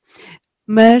positiva,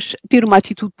 mas ter uma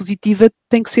atitude positiva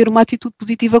tem que ser uma atitude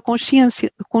positiva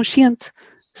consciente,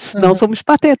 senão somos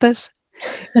patetas.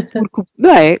 Porque,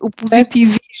 não é? O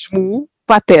positivismo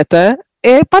pateta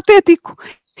é patético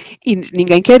e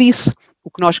ninguém quer isso.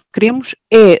 O que nós queremos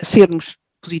é sermos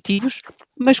positivos,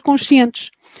 mas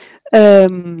conscientes.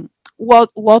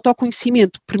 O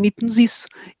autoconhecimento permite-nos isso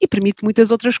e permite muitas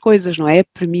outras coisas, não é?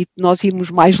 Permite nós irmos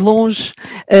mais longe,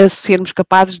 sermos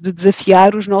capazes de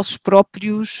desafiar os nossos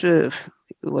próprios,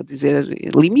 vou dizer,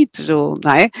 limites,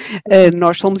 não é?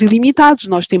 Nós somos ilimitados,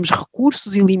 nós temos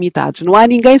recursos ilimitados, não há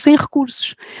ninguém sem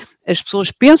recursos. As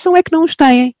pessoas pensam é que não os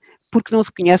têm, porque não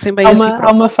se conhecem bem a si próprios.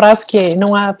 Há uma frase que é: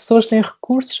 não há pessoas sem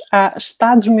recursos, há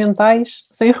estados mentais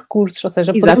sem recursos. Ou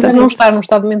seja, podemos não estar num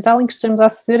estado mental em que estejamos a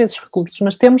aceder a esses recursos,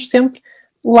 mas temos sempre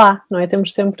lá, não é?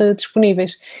 Temos sempre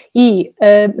disponíveis. E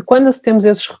quando acedemos a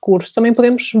esses recursos, também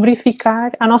podemos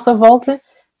verificar à nossa volta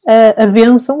a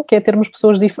bênção, que é termos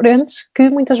pessoas diferentes, que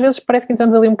muitas vezes parece que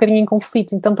entramos ali um bocadinho em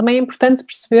conflito. Então também é importante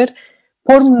perceber,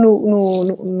 pôr-me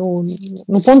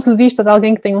no ponto de vista de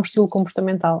alguém que tem um estilo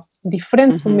comportamental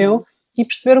diferente do meu e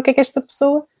perceber o que é que esta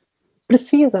pessoa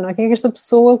precisa, não é? O que é que esta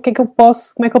pessoa, como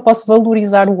é que eu posso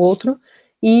valorizar o outro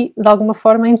e, de alguma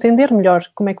forma, entender melhor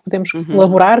como é que podemos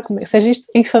colaborar, seja isto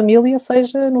em família,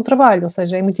 seja no trabalho. Ou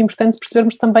seja, é muito importante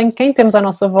percebermos também quem temos à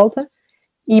nossa volta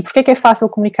e porque é fácil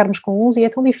comunicarmos com uns e é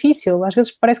tão difícil. Às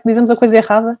vezes parece que dizemos a coisa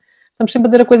errada, estamos sempre a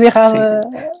dizer a coisa errada,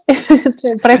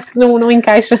 parece que não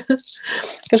encaixa,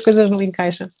 que as coisas não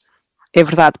encaixam. É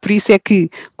verdade, por isso é que,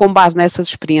 com base nessas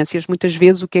experiências, muitas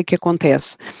vezes o que é que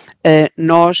acontece?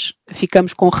 Nós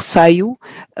ficamos com receio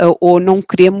ou não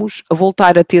queremos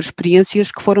voltar a ter experiências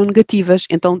que foram negativas,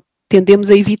 então tendemos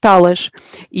a evitá-las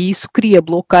e isso cria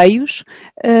bloqueios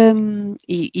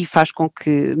e faz com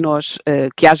que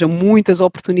que haja muitas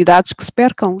oportunidades que se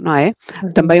percam, não é?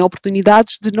 Também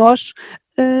oportunidades de nós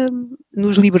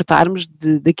nos libertarmos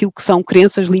daquilo que são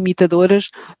crenças limitadoras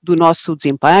do nosso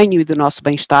desempenho e do nosso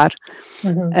bem-estar.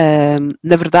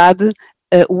 Na verdade,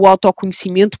 o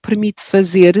autoconhecimento permite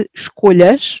fazer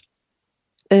escolhas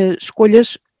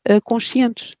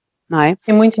conscientes, não é?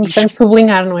 É muito importante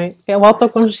sublinhar, não é? É a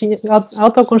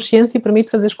autoconsciência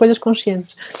permite fazer escolhas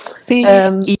conscientes. Sim,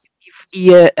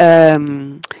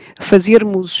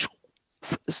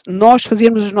 nós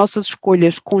fazermos as nossas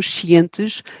escolhas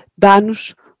conscientes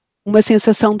dá-nos uma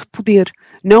sensação de poder,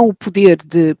 não o poder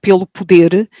pelo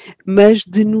poder, mas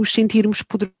de nos sentirmos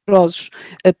poderosos,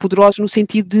 poderosos no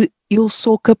sentido de eu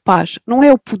sou capaz, não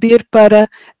é o poder para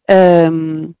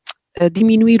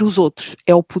diminuir os outros,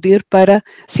 é o poder para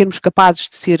sermos capazes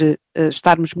de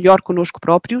estarmos melhor connosco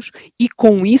próprios e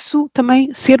com isso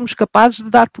também sermos capazes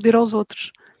de dar poder aos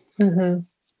outros.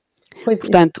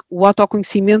 Portanto, o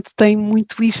autoconhecimento tem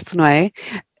muito isto, não é?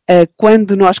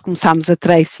 Quando nós começámos a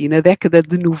Tracy, na década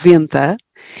de 90,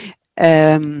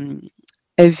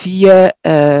 havia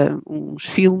uns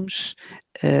filmes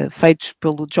feitos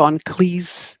pelo John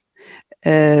Cleese,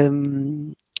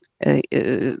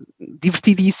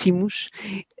 divertidíssimos,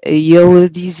 e ele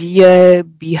dizia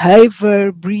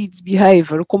behavior breeds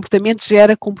behavior, o comportamento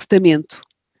gera comportamento.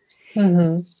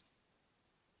 Uhum.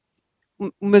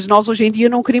 Mas nós hoje em dia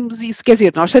não queremos isso, quer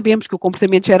dizer, nós sabemos que o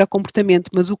comportamento gera comportamento,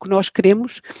 mas o que nós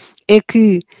queremos é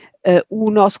que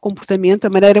o nosso comportamento, a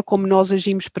maneira como nós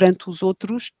agimos perante os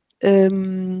outros,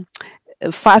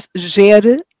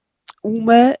 gere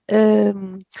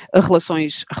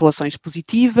relações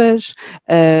positivas,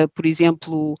 por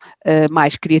exemplo,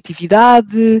 mais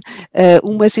criatividade,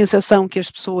 uma sensação que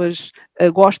as pessoas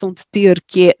gostam de ter,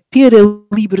 que é ter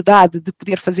a liberdade de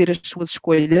poder fazer as suas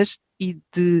escolhas e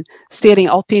de serem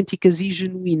autênticas e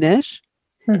genuínas,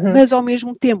 mas ao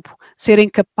mesmo tempo serem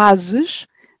capazes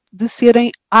de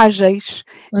serem ágeis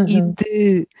e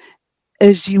de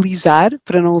agilizar,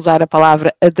 para não usar a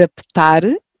palavra adaptar,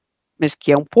 mas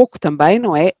que é um pouco também,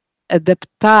 não é?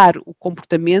 Adaptar o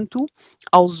comportamento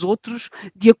aos outros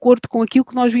de acordo com aquilo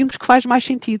que nós vimos que faz mais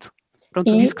sentido.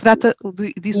 Pronto, disso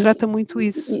trata muito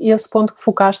isso. E esse ponto que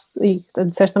focaste, e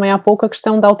disseste também há pouco, a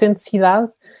questão da autenticidade,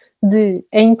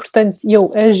 é importante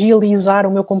eu agilizar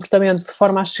o meu comportamento de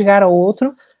forma a chegar ao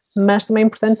outro, mas também é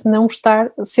importante não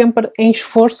estar sempre em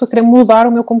esforço a querer mudar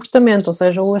o meu comportamento, ou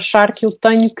seja, ou achar que eu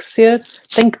tenho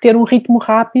que ter um ritmo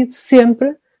rápido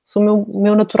sempre. Se o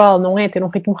meu natural não é ter um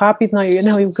ritmo rápido, não,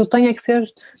 o que eu tenho é que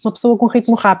ser uma pessoa com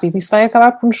ritmo rápido. Isso vai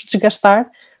acabar por nos desgastar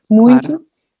muito, claro.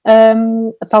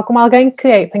 Tal como alguém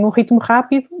que tem um ritmo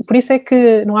rápido, por isso é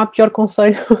que não há pior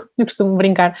conselho, eu costumo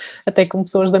brincar até com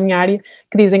pessoas da minha área,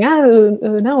 que dizem,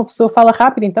 não, a pessoa fala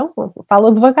rápido, então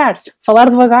fala devagar. Falar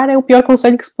devagar é o pior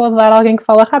conselho que se pode dar a alguém que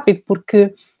fala rápido,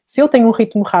 porque se eu tenho um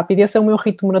ritmo rápido e esse é o meu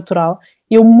ritmo natural,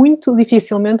 eu muito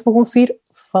dificilmente vou conseguir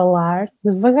falar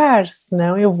devagar,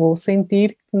 senão eu vou sentir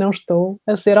que não estou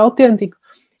a ser autêntico.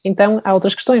 Então há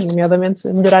outras questões, nomeadamente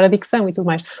melhorar a dicção e tudo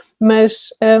mais, mas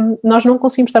nós não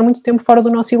conseguimos estar muito tempo fora do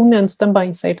nosso elemento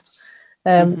também, certo?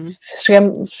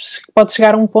 Pode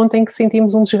chegar a um ponto em que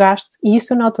sentimos um desgaste, e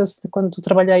isso nota-se quando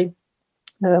trabalhei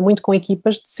muito com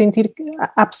equipas, de sentir que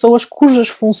há pessoas cujas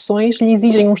funções lhe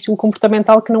exigem um estilo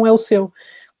comportamental que não é o seu.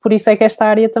 Por isso é que esta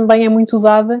área também é muito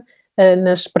usada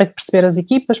para perceber as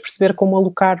equipas, perceber como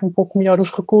alocar um pouco melhor os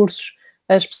recursos,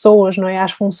 as pessoas, não é,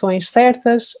 às funções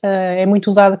certas. É muito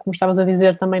usado, como estavas a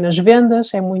dizer, também nas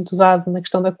vendas, é muito usado na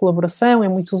questão da colaboração, é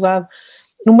muito usado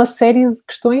numa série de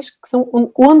questões que são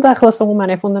onde a relação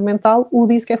humana é fundamental, o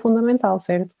diz que é fundamental,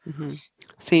 certo?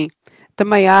 Sim.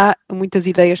 Também há muitas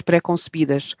ideias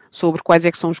pré-concebidas sobre quais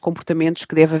é que são os comportamentos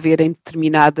que deve haver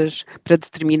para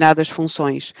determinadas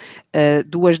funções.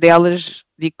 Duas delas,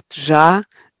 digo-te já,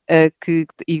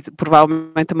 e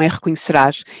provavelmente também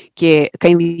reconhecerás, que é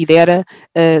quem lidera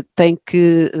tem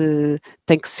que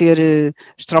ser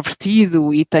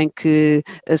extrovertido e tem que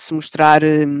se mostrar,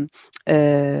 eu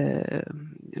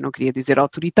não queria dizer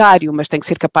autoritário, mas tem que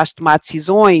ser capaz de tomar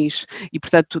decisões e,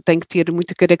 portanto, tem que ter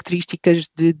muitas características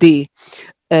de D.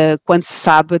 Quando se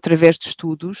sabe, através de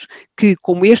estudos, que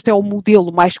como este é o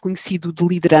modelo mais conhecido de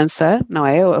liderança, não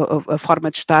é? A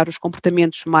forma de estar, os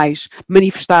comportamentos mais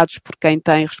manifestados por quem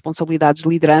tem responsabilidades de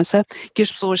liderança, que as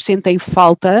pessoas sentem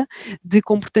falta de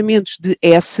comportamentos de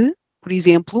S, por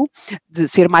exemplo, de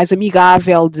ser mais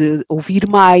amigável, de ouvir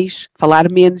mais,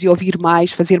 falar menos e ouvir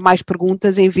mais, fazer mais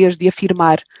perguntas em vez de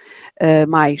afirmar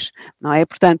mais, não é?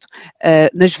 Portanto,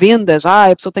 nas vendas,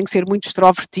 a pessoa tem que ser muito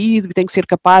extrovertido e tem que ser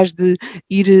capaz de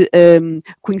ir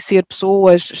conhecer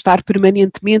pessoas, estar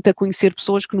permanentemente a conhecer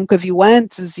pessoas que nunca viu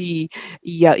antes e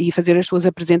fazer as suas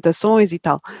apresentações e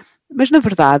tal. Mas, na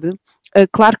verdade,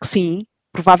 claro que sim.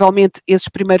 Provavelmente esses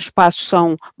primeiros passos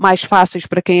são mais fáceis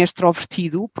para quem é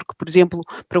extrovertido, porque, por exemplo,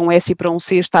 para um S e para um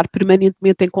C, estar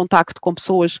permanentemente em contacto com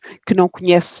pessoas que não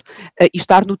conhece e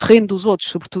estar no terreno dos outros,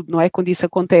 sobretudo, não é? Quando isso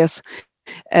acontece,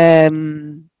 é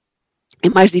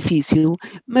mais difícil,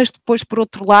 mas depois, por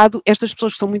outro lado, estas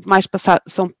pessoas que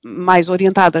são mais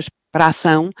orientadas para a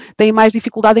ação, têm mais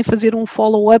dificuldade em fazer um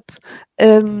follow-up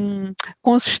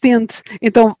consistente.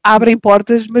 Então, abrem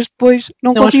portas, mas depois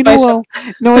não continuam,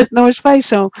 não as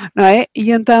fecham, não é?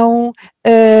 E então,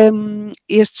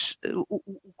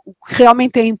 o que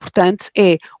realmente é importante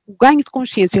é o ganho de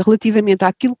consciência relativamente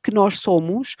àquilo que nós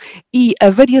somos e a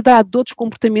variedade de outros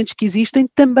comportamentos que existem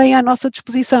também à nossa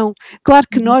disposição. Claro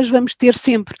que nós vamos ter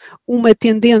sempre uma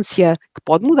tendência que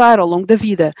pode mudar ao longo da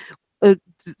vida,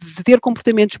 de ter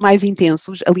comportamentos mais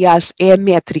intensos. Aliás, é a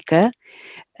métrica,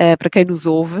 para quem nos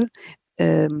ouve,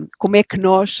 como é que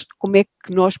nós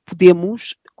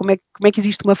podemos, como é que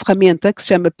existe uma ferramenta que se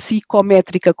chama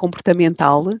psicométrica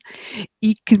comportamental,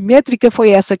 e que métrica foi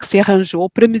essa que se arranjou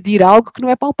para medir algo que não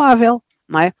é palpável.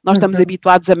 Não é? Nós estamos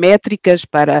habituados a métricas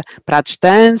para a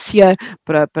distância,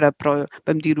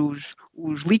 para medir os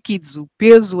líquidos, o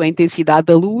peso, a intensidade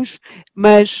da luz,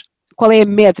 mas qual é a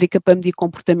métrica para medir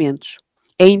comportamentos?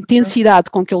 é a intensidade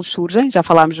com que eles surgem, já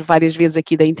falámos várias vezes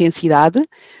aqui da intensidade.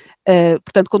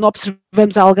 Portanto, quando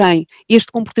observamos alguém,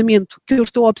 este comportamento que eu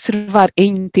estou a observar é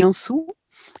intenso,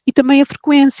 e também a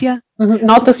frequência.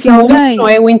 Nota-se muito, não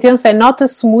é? O intenso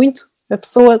nota-se muito, a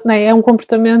pessoa, não é? É um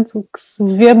comportamento que se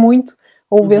vê muito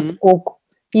ou vê-se pouco.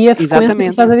 E a frequência que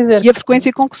estás a dizer. E a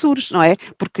frequência com que surge, não é?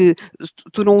 Porque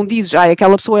tu não dizes,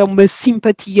 aquela pessoa é uma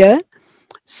simpatia,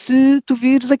 se tu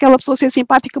vires aquela pessoa ser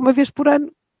simpática uma vez por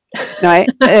ano. Não é?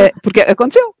 Porque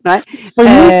aconteceu, não é?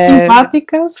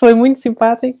 Foi muito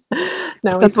simpática.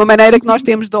 Não, portanto, uma maneira que nós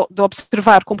temos de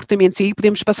observar comportamentos, e aí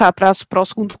podemos passar para o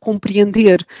segundo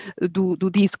compreender do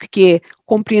DISC, que é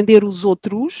compreender os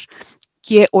outros,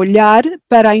 que é olhar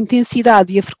para a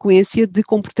intensidade e a frequência de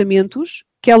comportamentos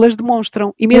que elas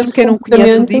demonstram. E mesmo quem não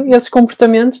conhece esses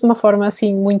comportamentos, de uma forma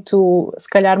assim muito, se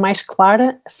calhar mais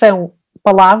clara, são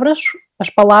palavras,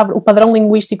 o padrão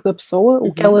linguístico da pessoa,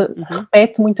 o que ela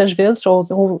repete muitas vezes,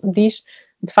 ou diz,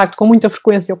 de facto, com muita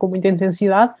frequência ou com muita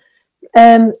intensidade.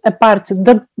 A parte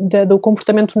do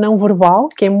comportamento não verbal,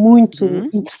 que é muito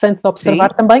interessante de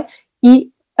observar também, e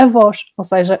a voz, ou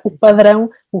seja, o padrão,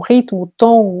 o ritmo, o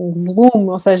tom, o volume,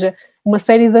 ou seja, uma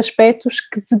série de aspectos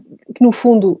que no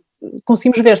fundo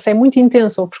conseguimos ver se é muito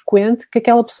intenso ou frequente, que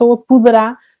aquela pessoa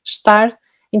poderá estar.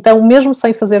 Então, mesmo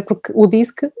sem fazer, porque o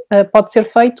DISC pode ser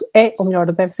feito, ou melhor,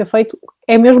 deve ser feito,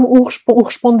 é mesmo o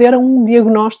responder a um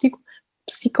diagnóstico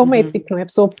psicométrico, não é? A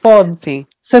pessoa pode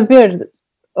saber,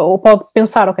 ou pode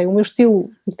pensar, ok, o meu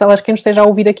estilo, talvez quem nos esteja a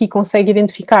ouvir aqui consegue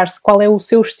identificar-se qual é o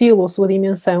seu estilo ou a sua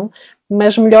dimensão,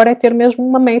 mas melhor é ter mesmo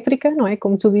uma métrica, não é?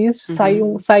 Como tu dizes,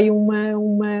 sai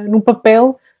num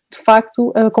papel, de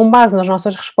facto, com base nas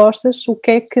nossas respostas, o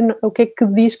que é que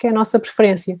diz que é a nossa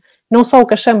preferência. Não só o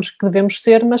que achamos que devemos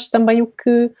ser, mas também o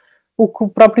que o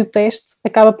próprio teste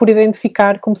acaba por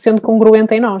identificar como sendo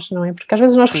congruente em nós, não é? Porque às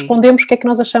vezes nós respondemos o que é que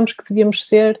nós achamos que devíamos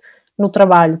ser no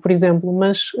trabalho, por exemplo,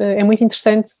 mas é muito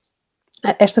interessante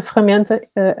esta ferramenta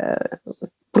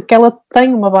porque ela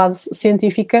tem uma base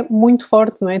científica muito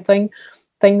forte, não é?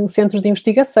 Tem centros de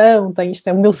investigação, isto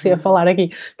é o meu ser a falar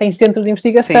aqui, tem centros de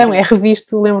investigação, é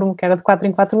revisto, lembro-me que era de 4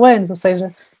 em 4 anos, ou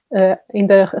seja,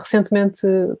 ainda recentemente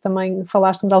também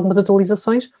falaste-me de algumas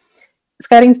atualizações, se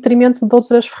calhar em detrimento de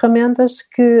outras ferramentas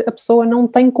que a pessoa não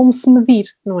tem como se medir,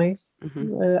 não é?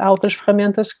 Há outras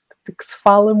ferramentas que se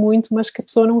fala muito, mas que a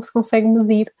pessoa não se consegue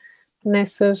medir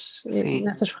nessas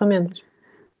ferramentas.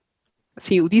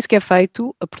 Sim, o DISC é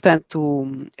feito, portanto,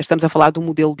 estamos a falar do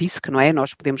modelo DISC, não é?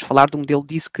 Nós podemos falar do modelo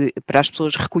DISC para as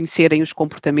pessoas reconhecerem os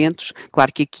comportamentos.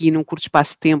 Claro que aqui, num curto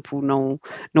espaço de tempo, não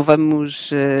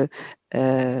vamos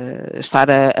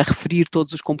estar a referir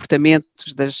todos os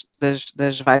comportamentos das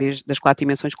 4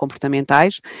 dimensões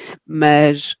comportamentais,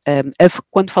 mas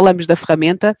quando falamos da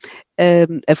ferramenta,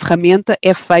 a ferramenta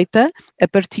é feita a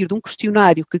partir de um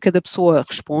questionário que cada pessoa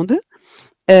responde.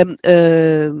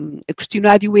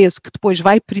 Questionário esse que depois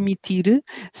vai permitir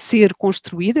ser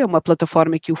construído, é uma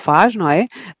plataforma que o faz, não é?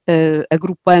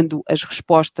 Agrupando as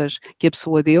respostas que a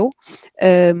pessoa deu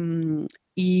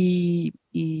e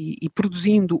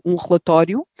produzindo um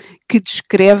relatório que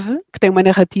tem uma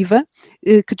narrativa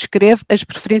que descreve as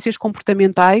preferências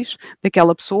comportamentais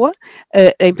daquela pessoa.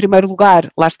 Em primeiro lugar,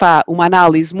 lá está uma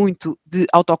análise muito de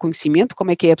autoconhecimento,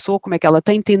 como é que é a pessoa, como é que ela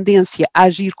tem tendência a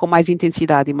agir com mais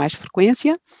intensidade e mais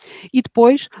frequência, e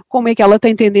depois como é que ela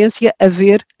tem tendência a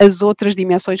ver as outras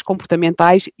dimensões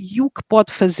comportamentais e o que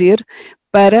pode fazer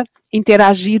para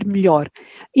interagir melhor.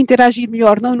 Interagir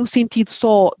melhor não no sentido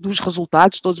só dos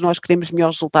resultados, todos nós queremos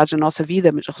melhores resultados na nossa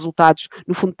vida, mas resultados,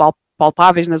 no fundo,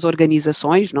 palpáveis nas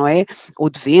organizações, não é? Ou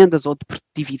de vendas, ou de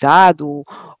produtividade, ou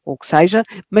o que seja,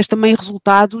 mas também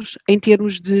resultados em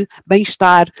termos de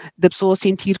bem-estar, da pessoa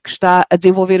sentir que está a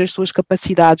desenvolver as suas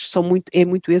capacidades, é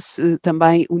muito esse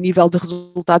também o nível de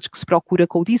resultados que se procura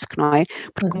com o DISC, não é?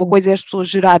 Porque uma coisa é as pessoas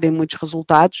gerarem muitos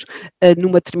resultados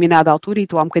numa determinada altura, e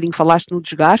tu há um bocadinho falaste no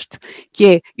desgaste, que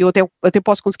é, eu até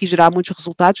posso conseguir gerar muitos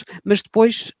resultados, mas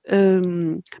depois...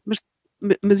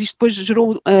 mas isto depois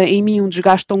gerou em mim um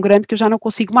desgaste tão grande que eu já não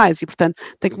consigo mais e, portanto,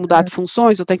 tenho que mudar de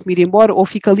funções, ou tenho que me ir embora, ou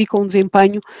fico ali com um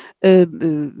desempenho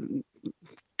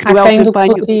que não é o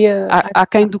desempenho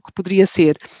aquém do que poderia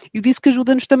ser. E o DISC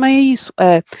ajuda-nos também a isso,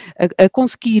 a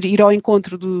conseguir ir ao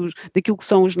encontro daquilo que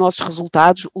são os nossos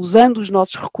resultados, usando os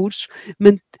nossos recursos,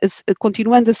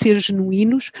 continuando a ser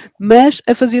genuínos, mas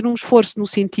a fazer um esforço no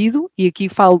sentido, e aqui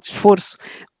falo de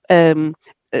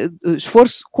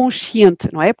esforço consciente,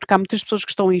 não é? Porque há muitas pessoas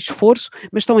que estão em esforço,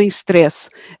 mas estão em stress,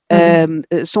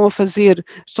 estão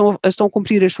a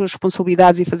cumprir as suas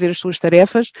responsabilidades e fazer as suas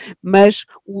tarefas, mas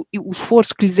o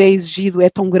esforço que lhes é exigido é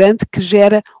tão grande que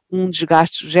gera um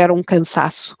desgaste, gera um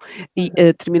cansaço e a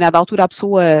determinada altura a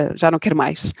pessoa já não quer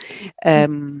mais.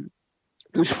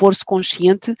 Um esforço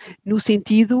consciente no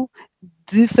sentido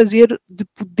de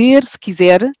poder, se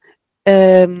quiser,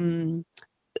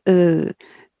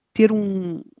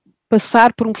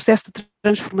 passar por um processo de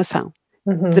transformação.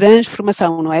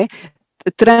 Transformação, não é?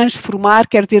 Transformar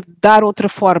quer dizer dar outra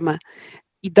forma.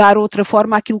 E dar outra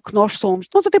forma àquilo que nós somos.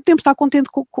 Nós até podemos estar contentes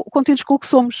com o que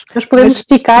somos. Mas podemos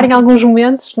esticar em alguns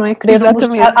momentos, não é?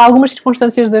 Há algumas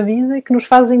circunstâncias da vida que nos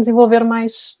fazem desenvolver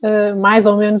mais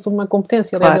ou menos uma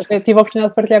competência. Aliás, eu tive a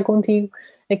oportunidade de partilhar contigo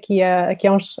aqui há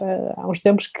uns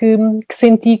tempos que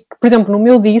senti que, por exemplo, no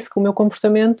meu disco, o meu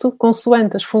comportamento,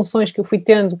 consoante as funções que eu fui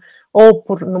tendo, ou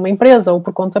numa empresa, ou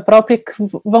por conta própria, que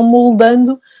vão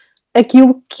moldando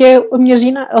aquilo que é a minha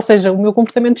ginástica, ou seja, o meu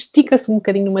comportamento estica-se um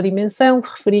bocadinho numa dimensão.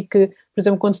 Referi que, por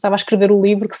exemplo, quando estava a escrever o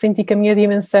livro, que senti que a minha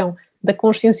dimensão da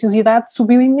conscienciosidade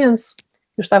subiu imenso.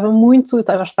 Eu estava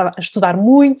a estudar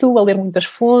muito, a ler muitas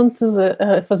fontes,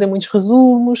 a fazer muitos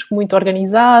resumos, muito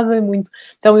organizada,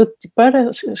 Então eu, para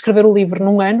escrever o livro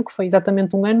num ano, que foi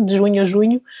exatamente um ano, de junho a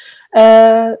junho,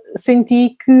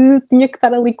 senti que tinha que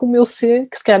estar ali com o meu ser,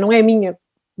 que se calhar não é a minha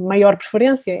maior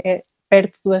preferência, é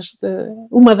perto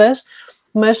uma das,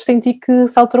 mas senti que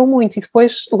se alterou muito e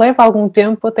depois leva algum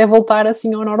tempo até voltar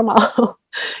assim ao normal.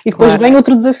 E depois vem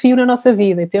outro desafio na nossa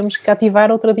vida e temos que ativar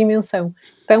outra dimensão.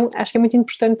 Então acho que é muito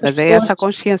importante as pessoas... Mas é essa a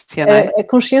consciência, não é? A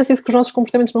consciência de que os nossos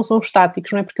comportamentos não são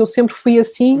estáticos, não é? Porque eu sempre fui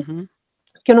assim,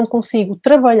 que eu não consigo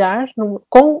trabalhar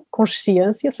com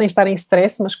consciência, sem estar em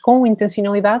stress, mas com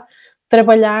intencionalidade,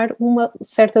 trabalhar uma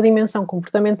certa dimensão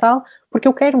comportamental, porque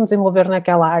eu quero me desenvolver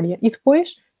naquela área e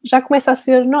depois já começa a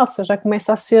ser nossa,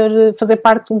 fazer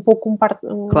parte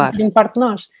bocadinho parte de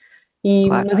nós.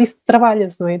 Mas isso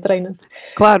trabalha-se, não é? Treina-se.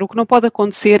 Claro, o que não pode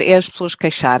acontecer é as pessoas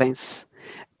queixarem-se.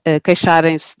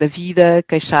 Queixarem-se da vida,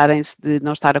 queixarem-se de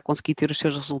não estar a conseguir ter os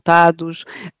seus resultados,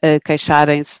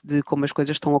 queixarem-se de como as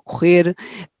coisas estão a correr,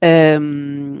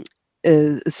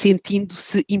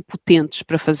 sentindo-se impotentes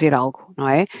para fazer algo, não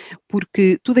é?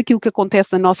 Porque tudo aquilo que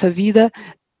acontece na nossa vida,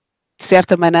 de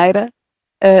certa maneira,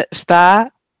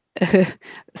 está...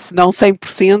 se não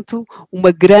 100%, uma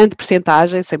grande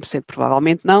percentagem, 100%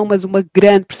 provavelmente não, mas uma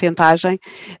grande percentagem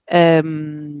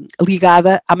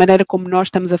ligada à maneira como nós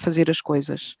estamos a fazer as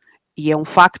coisas. E é um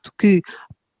facto que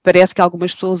parece que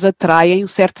algumas pessoas atraem um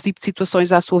certo tipo de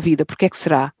situações à sua vida. Porquê é que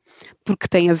será? Porque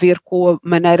tem a ver com a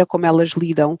maneira como elas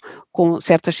lidam com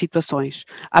certas situações.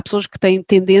 Há pessoas que têm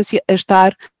tendência a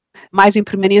estar mais em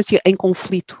permanência em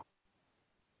conflito.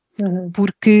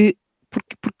 Porque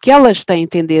elas têm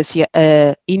tendência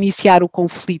a iniciar o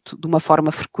conflito de uma forma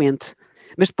frequente,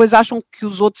 mas depois acham que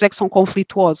os outros é que são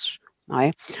conflituosos, não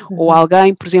é? Ou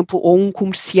alguém, por exemplo, ou um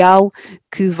comercial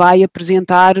que vai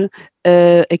apresentar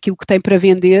aquilo que tem para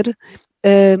vender,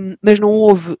 mas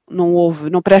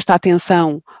não presta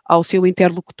atenção ao seu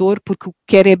interlocutor porque o que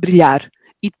quer é brilhar.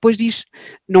 E depois diz,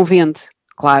 não vende,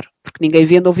 claro, porque ninguém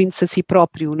vende ouvindo-se a si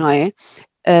próprio, não é?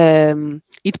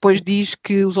 E depois diz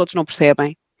que os outros não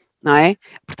percebem. Não é?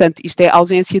 Portanto, isto é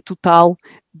ausência total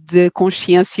de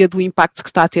consciência do impacto que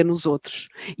está a ter nos outros.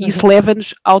 E isso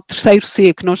leva-nos ao terceiro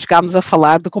C, que não chegámos a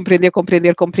falar, de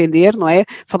compreender, não é?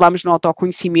 Falámos no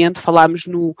autoconhecimento, falámos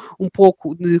um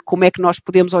pouco de como é que nós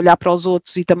podemos olhar para os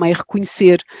outros e também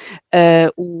reconhecer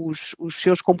os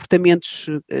seus comportamentos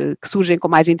que surgem com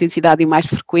mais intensidade e mais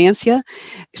frequência,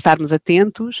 estarmos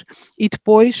atentos, e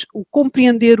depois o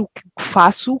compreender o que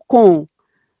faço com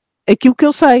aquilo que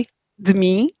eu sei de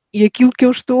mim, e aquilo que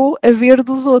eu estou a ver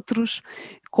dos outros.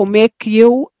 Como é que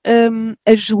eu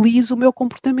agilizo o meu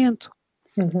comportamento?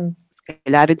 Se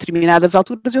calhar em determinadas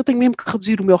alturas eu tenho mesmo que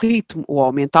reduzir o meu ritmo ou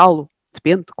aumentá-lo.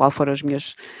 Depende de qual for as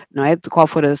minhas, não é? De qual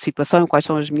for a situação, quais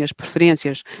são as minhas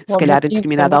preferências. Se calhar em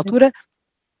determinada altura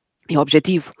é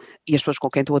objetivo. E as pessoas com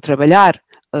quem estou a trabalhar,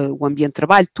 o ambiente de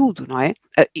trabalho, tudo, não é?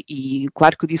 E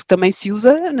claro que o disco também se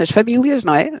usa nas famílias,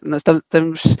 não é? Nós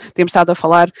temos estado a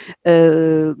falar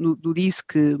do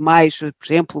disco mais, por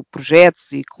exemplo,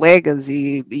 projetos e colegas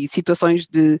e situações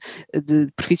de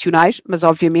profissionais, mas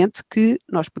obviamente que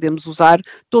nós podemos usar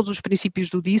todos os princípios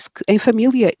do disco em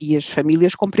família e as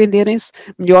famílias compreenderem-se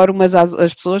melhor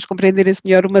as pessoas compreenderem-se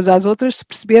melhor umas às outras, se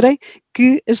perceberem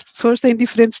que as pessoas têm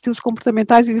diferentes estilos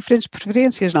comportamentais e diferentes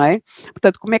preferências, não é?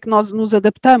 Portanto, como é que nós nos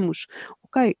adaptamos?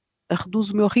 Ok,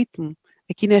 reduzo o meu ritmo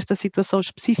aqui nesta situação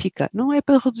específica. Não é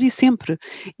para reduzir sempre.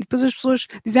 E depois as pessoas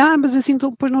dizem, mas assim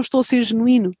depois não estou a ser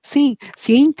genuíno. Sim,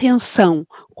 se a intenção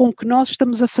com que nós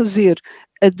estamos a fazer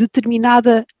a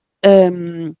determinada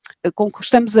com que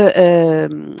estamos a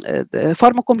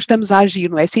forma como estamos a agir,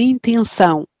 não é? Se a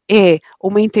intenção é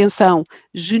uma intenção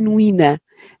genuína,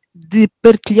 de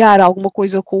partilhar alguma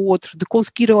coisa com o outro, de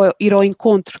conseguir ir ao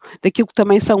encontro daquilo que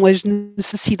também são as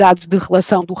necessidades de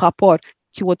relação, do rapport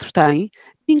que o outro tem,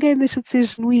 ninguém deixa de ser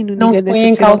genuíno, Não se ninguém põe deixa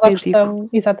de em ser causa a autêntico. questão,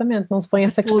 exatamente, não se põe De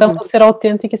essa questão todo. do ser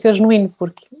autêntico e ser genuíno,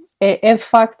 porque é de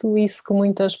facto isso que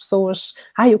muitas pessoas,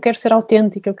 eu quero ser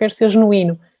autêntico, eu quero ser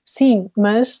genuíno. Sim,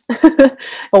 mas,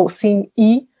 ou sim,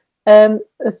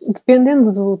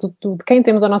 dependendo de quem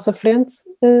temos à nossa frente,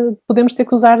 podemos ter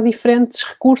que usar diferentes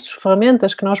recursos,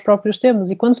 ferramentas que nós próprios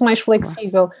temos, e quanto mais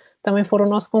flexível também for o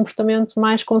nosso comportamento,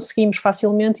 mais conseguimos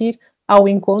facilmente ir ao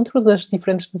encontro das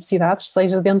diferentes necessidades,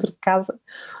 seja dentro de casa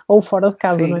ou fora de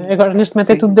casa, Sim, não é? Agora, neste momento,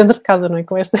 é sim, tudo dentro de casa, não é?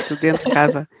 Com esta... tudo dentro de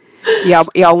casa.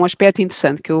 E há um aspecto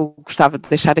interessante que eu gostava de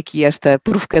deixar aqui, esta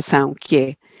provocação, que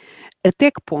é: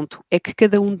 até que ponto é que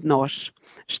cada um de nós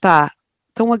está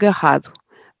tão agarrado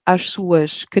às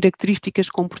suas características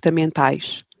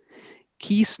comportamentais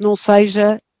que isso não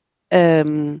seja,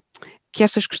 que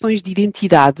essas questões de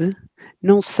identidade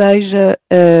não seja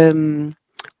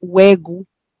o ego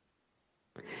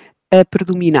a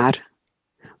predominar,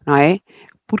 não é?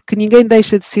 Porque ninguém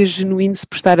deixa de ser genuíno se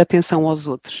prestar atenção aos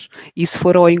outros e se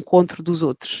for ao encontro dos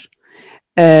outros.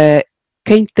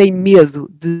 Quem tem medo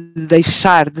de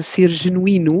deixar de ser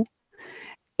genuíno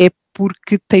é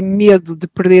porque tem medo de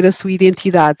perder a sua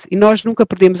identidade. E nós nunca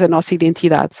perdemos a nossa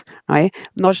identidade, não é?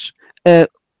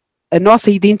 A nossa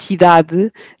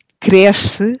identidade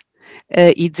cresce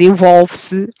e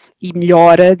desenvolve-se e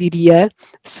melhora, diria,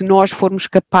 se nós formos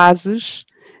capazes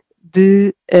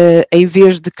de, em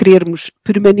vez de querermos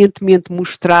permanentemente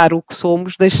mostrar o que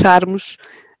somos, deixarmos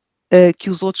que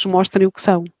os outros mostrem o que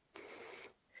são.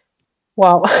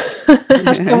 Uau!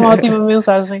 Acho que é uma ótima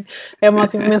mensagem. É uma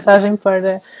ótima mensagem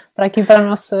para aqui, para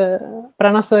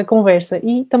a nossa conversa.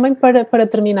 E também para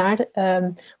terminar,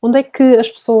 onde é que as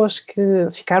pessoas que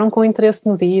ficaram com interesse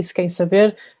no DISC, querem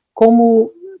saber como,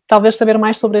 talvez saber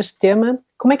mais sobre este tema,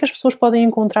 como é que as pessoas podem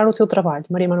encontrar o teu trabalho,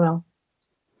 Maria Manuel?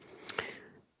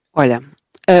 Olha,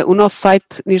 o nosso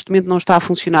site neste momento não está a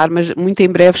funcionar, mas muito em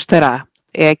breve estará.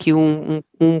 É aqui um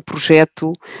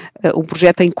projeto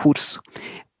em curso.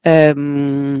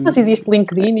 Mas existe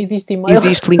LinkedIn, existe e-mail?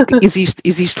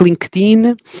 Existe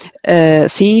LinkedIn,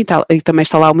 sim, e também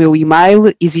está lá o meu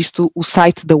e-mail, existe o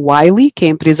site da Wiley, que é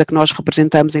a empresa que nós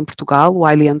representamos em Portugal,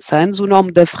 Wiley & Sons. O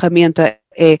nome da ferramenta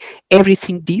é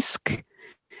Everything Disc,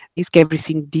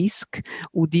 Everything Disc,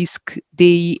 o Disc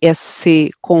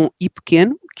DISC com I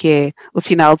pequeno, que é o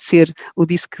sinal de ser o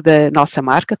disc da nossa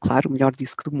marca, claro, o melhor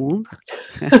disc do mundo.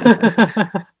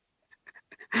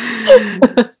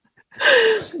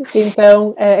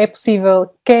 Então, é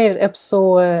possível, quer a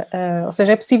pessoa, ou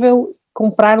seja, é possível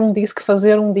comprar um disco,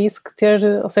 fazer um disco, ter,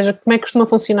 ou seja, como é que costuma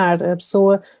funcionar? A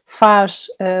pessoa faz,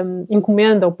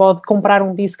 encomenda ou pode comprar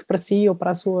um disco para si ou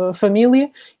para a sua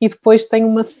família e depois tem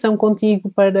uma sessão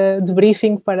contigo de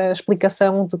briefing, para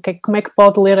explicação de como é que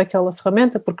pode ler aquela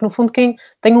ferramenta, porque no fundo quem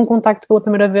tem um contacto pela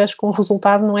primeira vez com o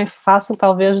resultado não é fácil,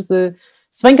 talvez,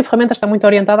 se bem que a ferramenta está muito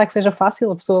orientada a que seja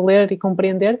fácil a pessoa ler e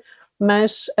compreender,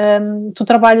 mas tu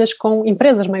trabalhas com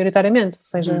empresas maioritariamente, ou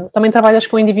seja, também trabalhas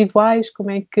com individuais,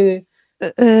 como é que...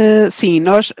 Sim,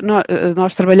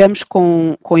 nós trabalhamos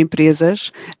com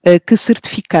empresas que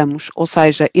certificamos, ou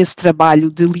seja, esse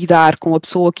trabalho de lidar com a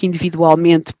pessoa que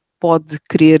individualmente pode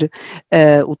querer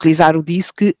utilizar o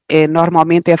DISC,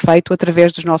 normalmente é feito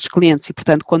através dos nossos clientes e,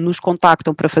 portanto, quando nos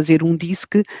contactam para fazer um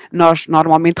DISC, nós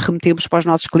normalmente remetemos para os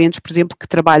nossos clientes, por exemplo, que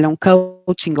trabalham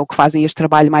coaching ou que fazem este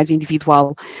trabalho mais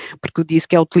individual, porque o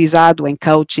DISC é utilizado em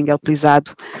coaching, é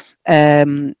utilizado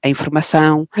em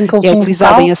formação, é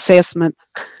utilizado vocal? em assessment,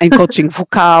 em coaching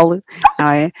vocal, não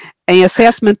é? Em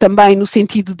assessment também no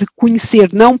sentido de conhecer,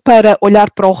 não para olhar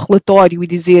para o relatório e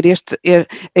dizer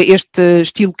este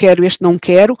estilo quero, este não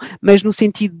quero, mas no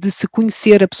sentido de se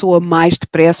conhecer a pessoa mais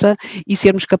depressa e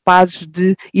sermos capazes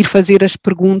de ir fazer as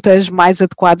perguntas mais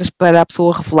adequadas para a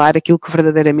pessoa revelar aquilo que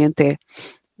verdadeiramente é.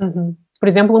 Uhum. Por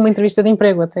exemplo, uma entrevista de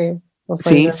emprego até, ou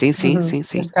seja, Sim.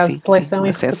 neste caso, seleção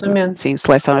e recrutamento. Sim,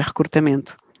 seleção e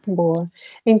recrutamento. Boa.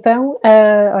 Então,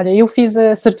 olha, eu fiz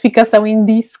a certificação em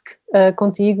DISC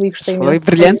contigo e gostei Foi imenso.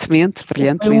 brilhantemente.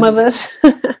 Foi uma das...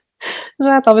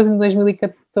 já talvez em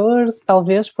 2014,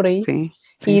 talvez, por aí. Sim.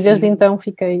 E desde então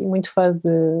fiquei muito fã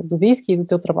do DISC e do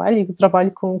teu trabalho e do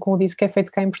trabalho com o DISC que é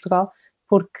feito cá em Portugal,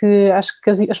 porque acho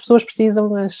que as pessoas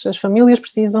precisam, as famílias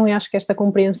precisam, e acho que esta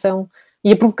compreensão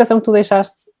e a provocação que tu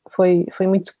deixaste foi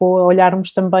muito boa,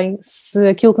 olharmos também se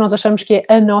aquilo que nós achamos que é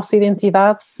a nossa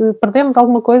identidade, se perdemos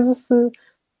alguma coisa, se,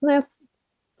 né,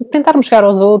 tentarmos chegar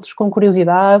aos outros com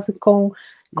curiosidade,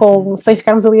 sem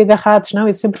ficarmos ali agarrados, não,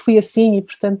 eu sempre fui assim e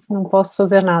portanto não posso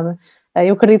fazer nada.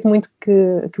 Eu acredito muito que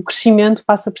o crescimento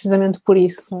passa precisamente por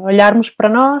isso. Olharmos para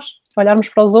nós, olharmos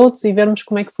para os outros e vermos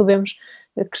como é que podemos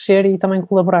crescer e também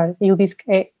colaborar. E o DISC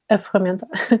é a ferramenta,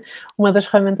 uma das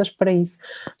ferramentas para isso.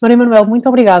 Maria Manuel, muito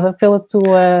obrigada pela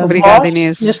tua Obrigada, voz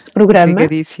Inês. neste programa.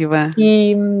 Obrigadíssima.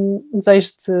 E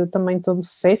desejo-te também todo o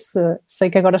sucesso. Sei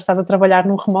que agora estás a trabalhar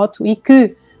num remoto e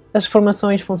que as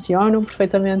formações funcionam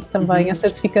perfeitamente também, a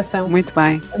certificação muito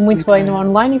bem no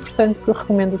online, e portanto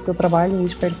recomendo o teu trabalho e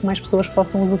espero que mais pessoas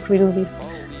possam usufruir disso.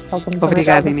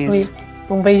 Obrigada, Inês.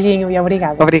 Um beijinho e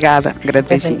obrigada. Obrigada, um grande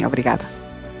beijinho, obrigada.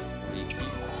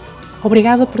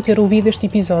 Obrigada por ter ouvido este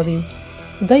episódio.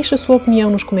 Deixe a sua opinião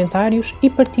nos comentários e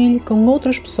partilhe com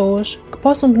outras pessoas que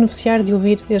possam beneficiar de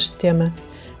ouvir este tema.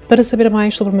 Para saber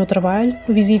mais sobre o meu trabalho,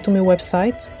 visite o meu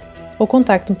website ou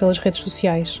contacte-me pelas redes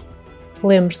sociais.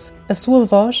 Lembre-se, a sua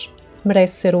voz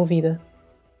merece ser ouvida.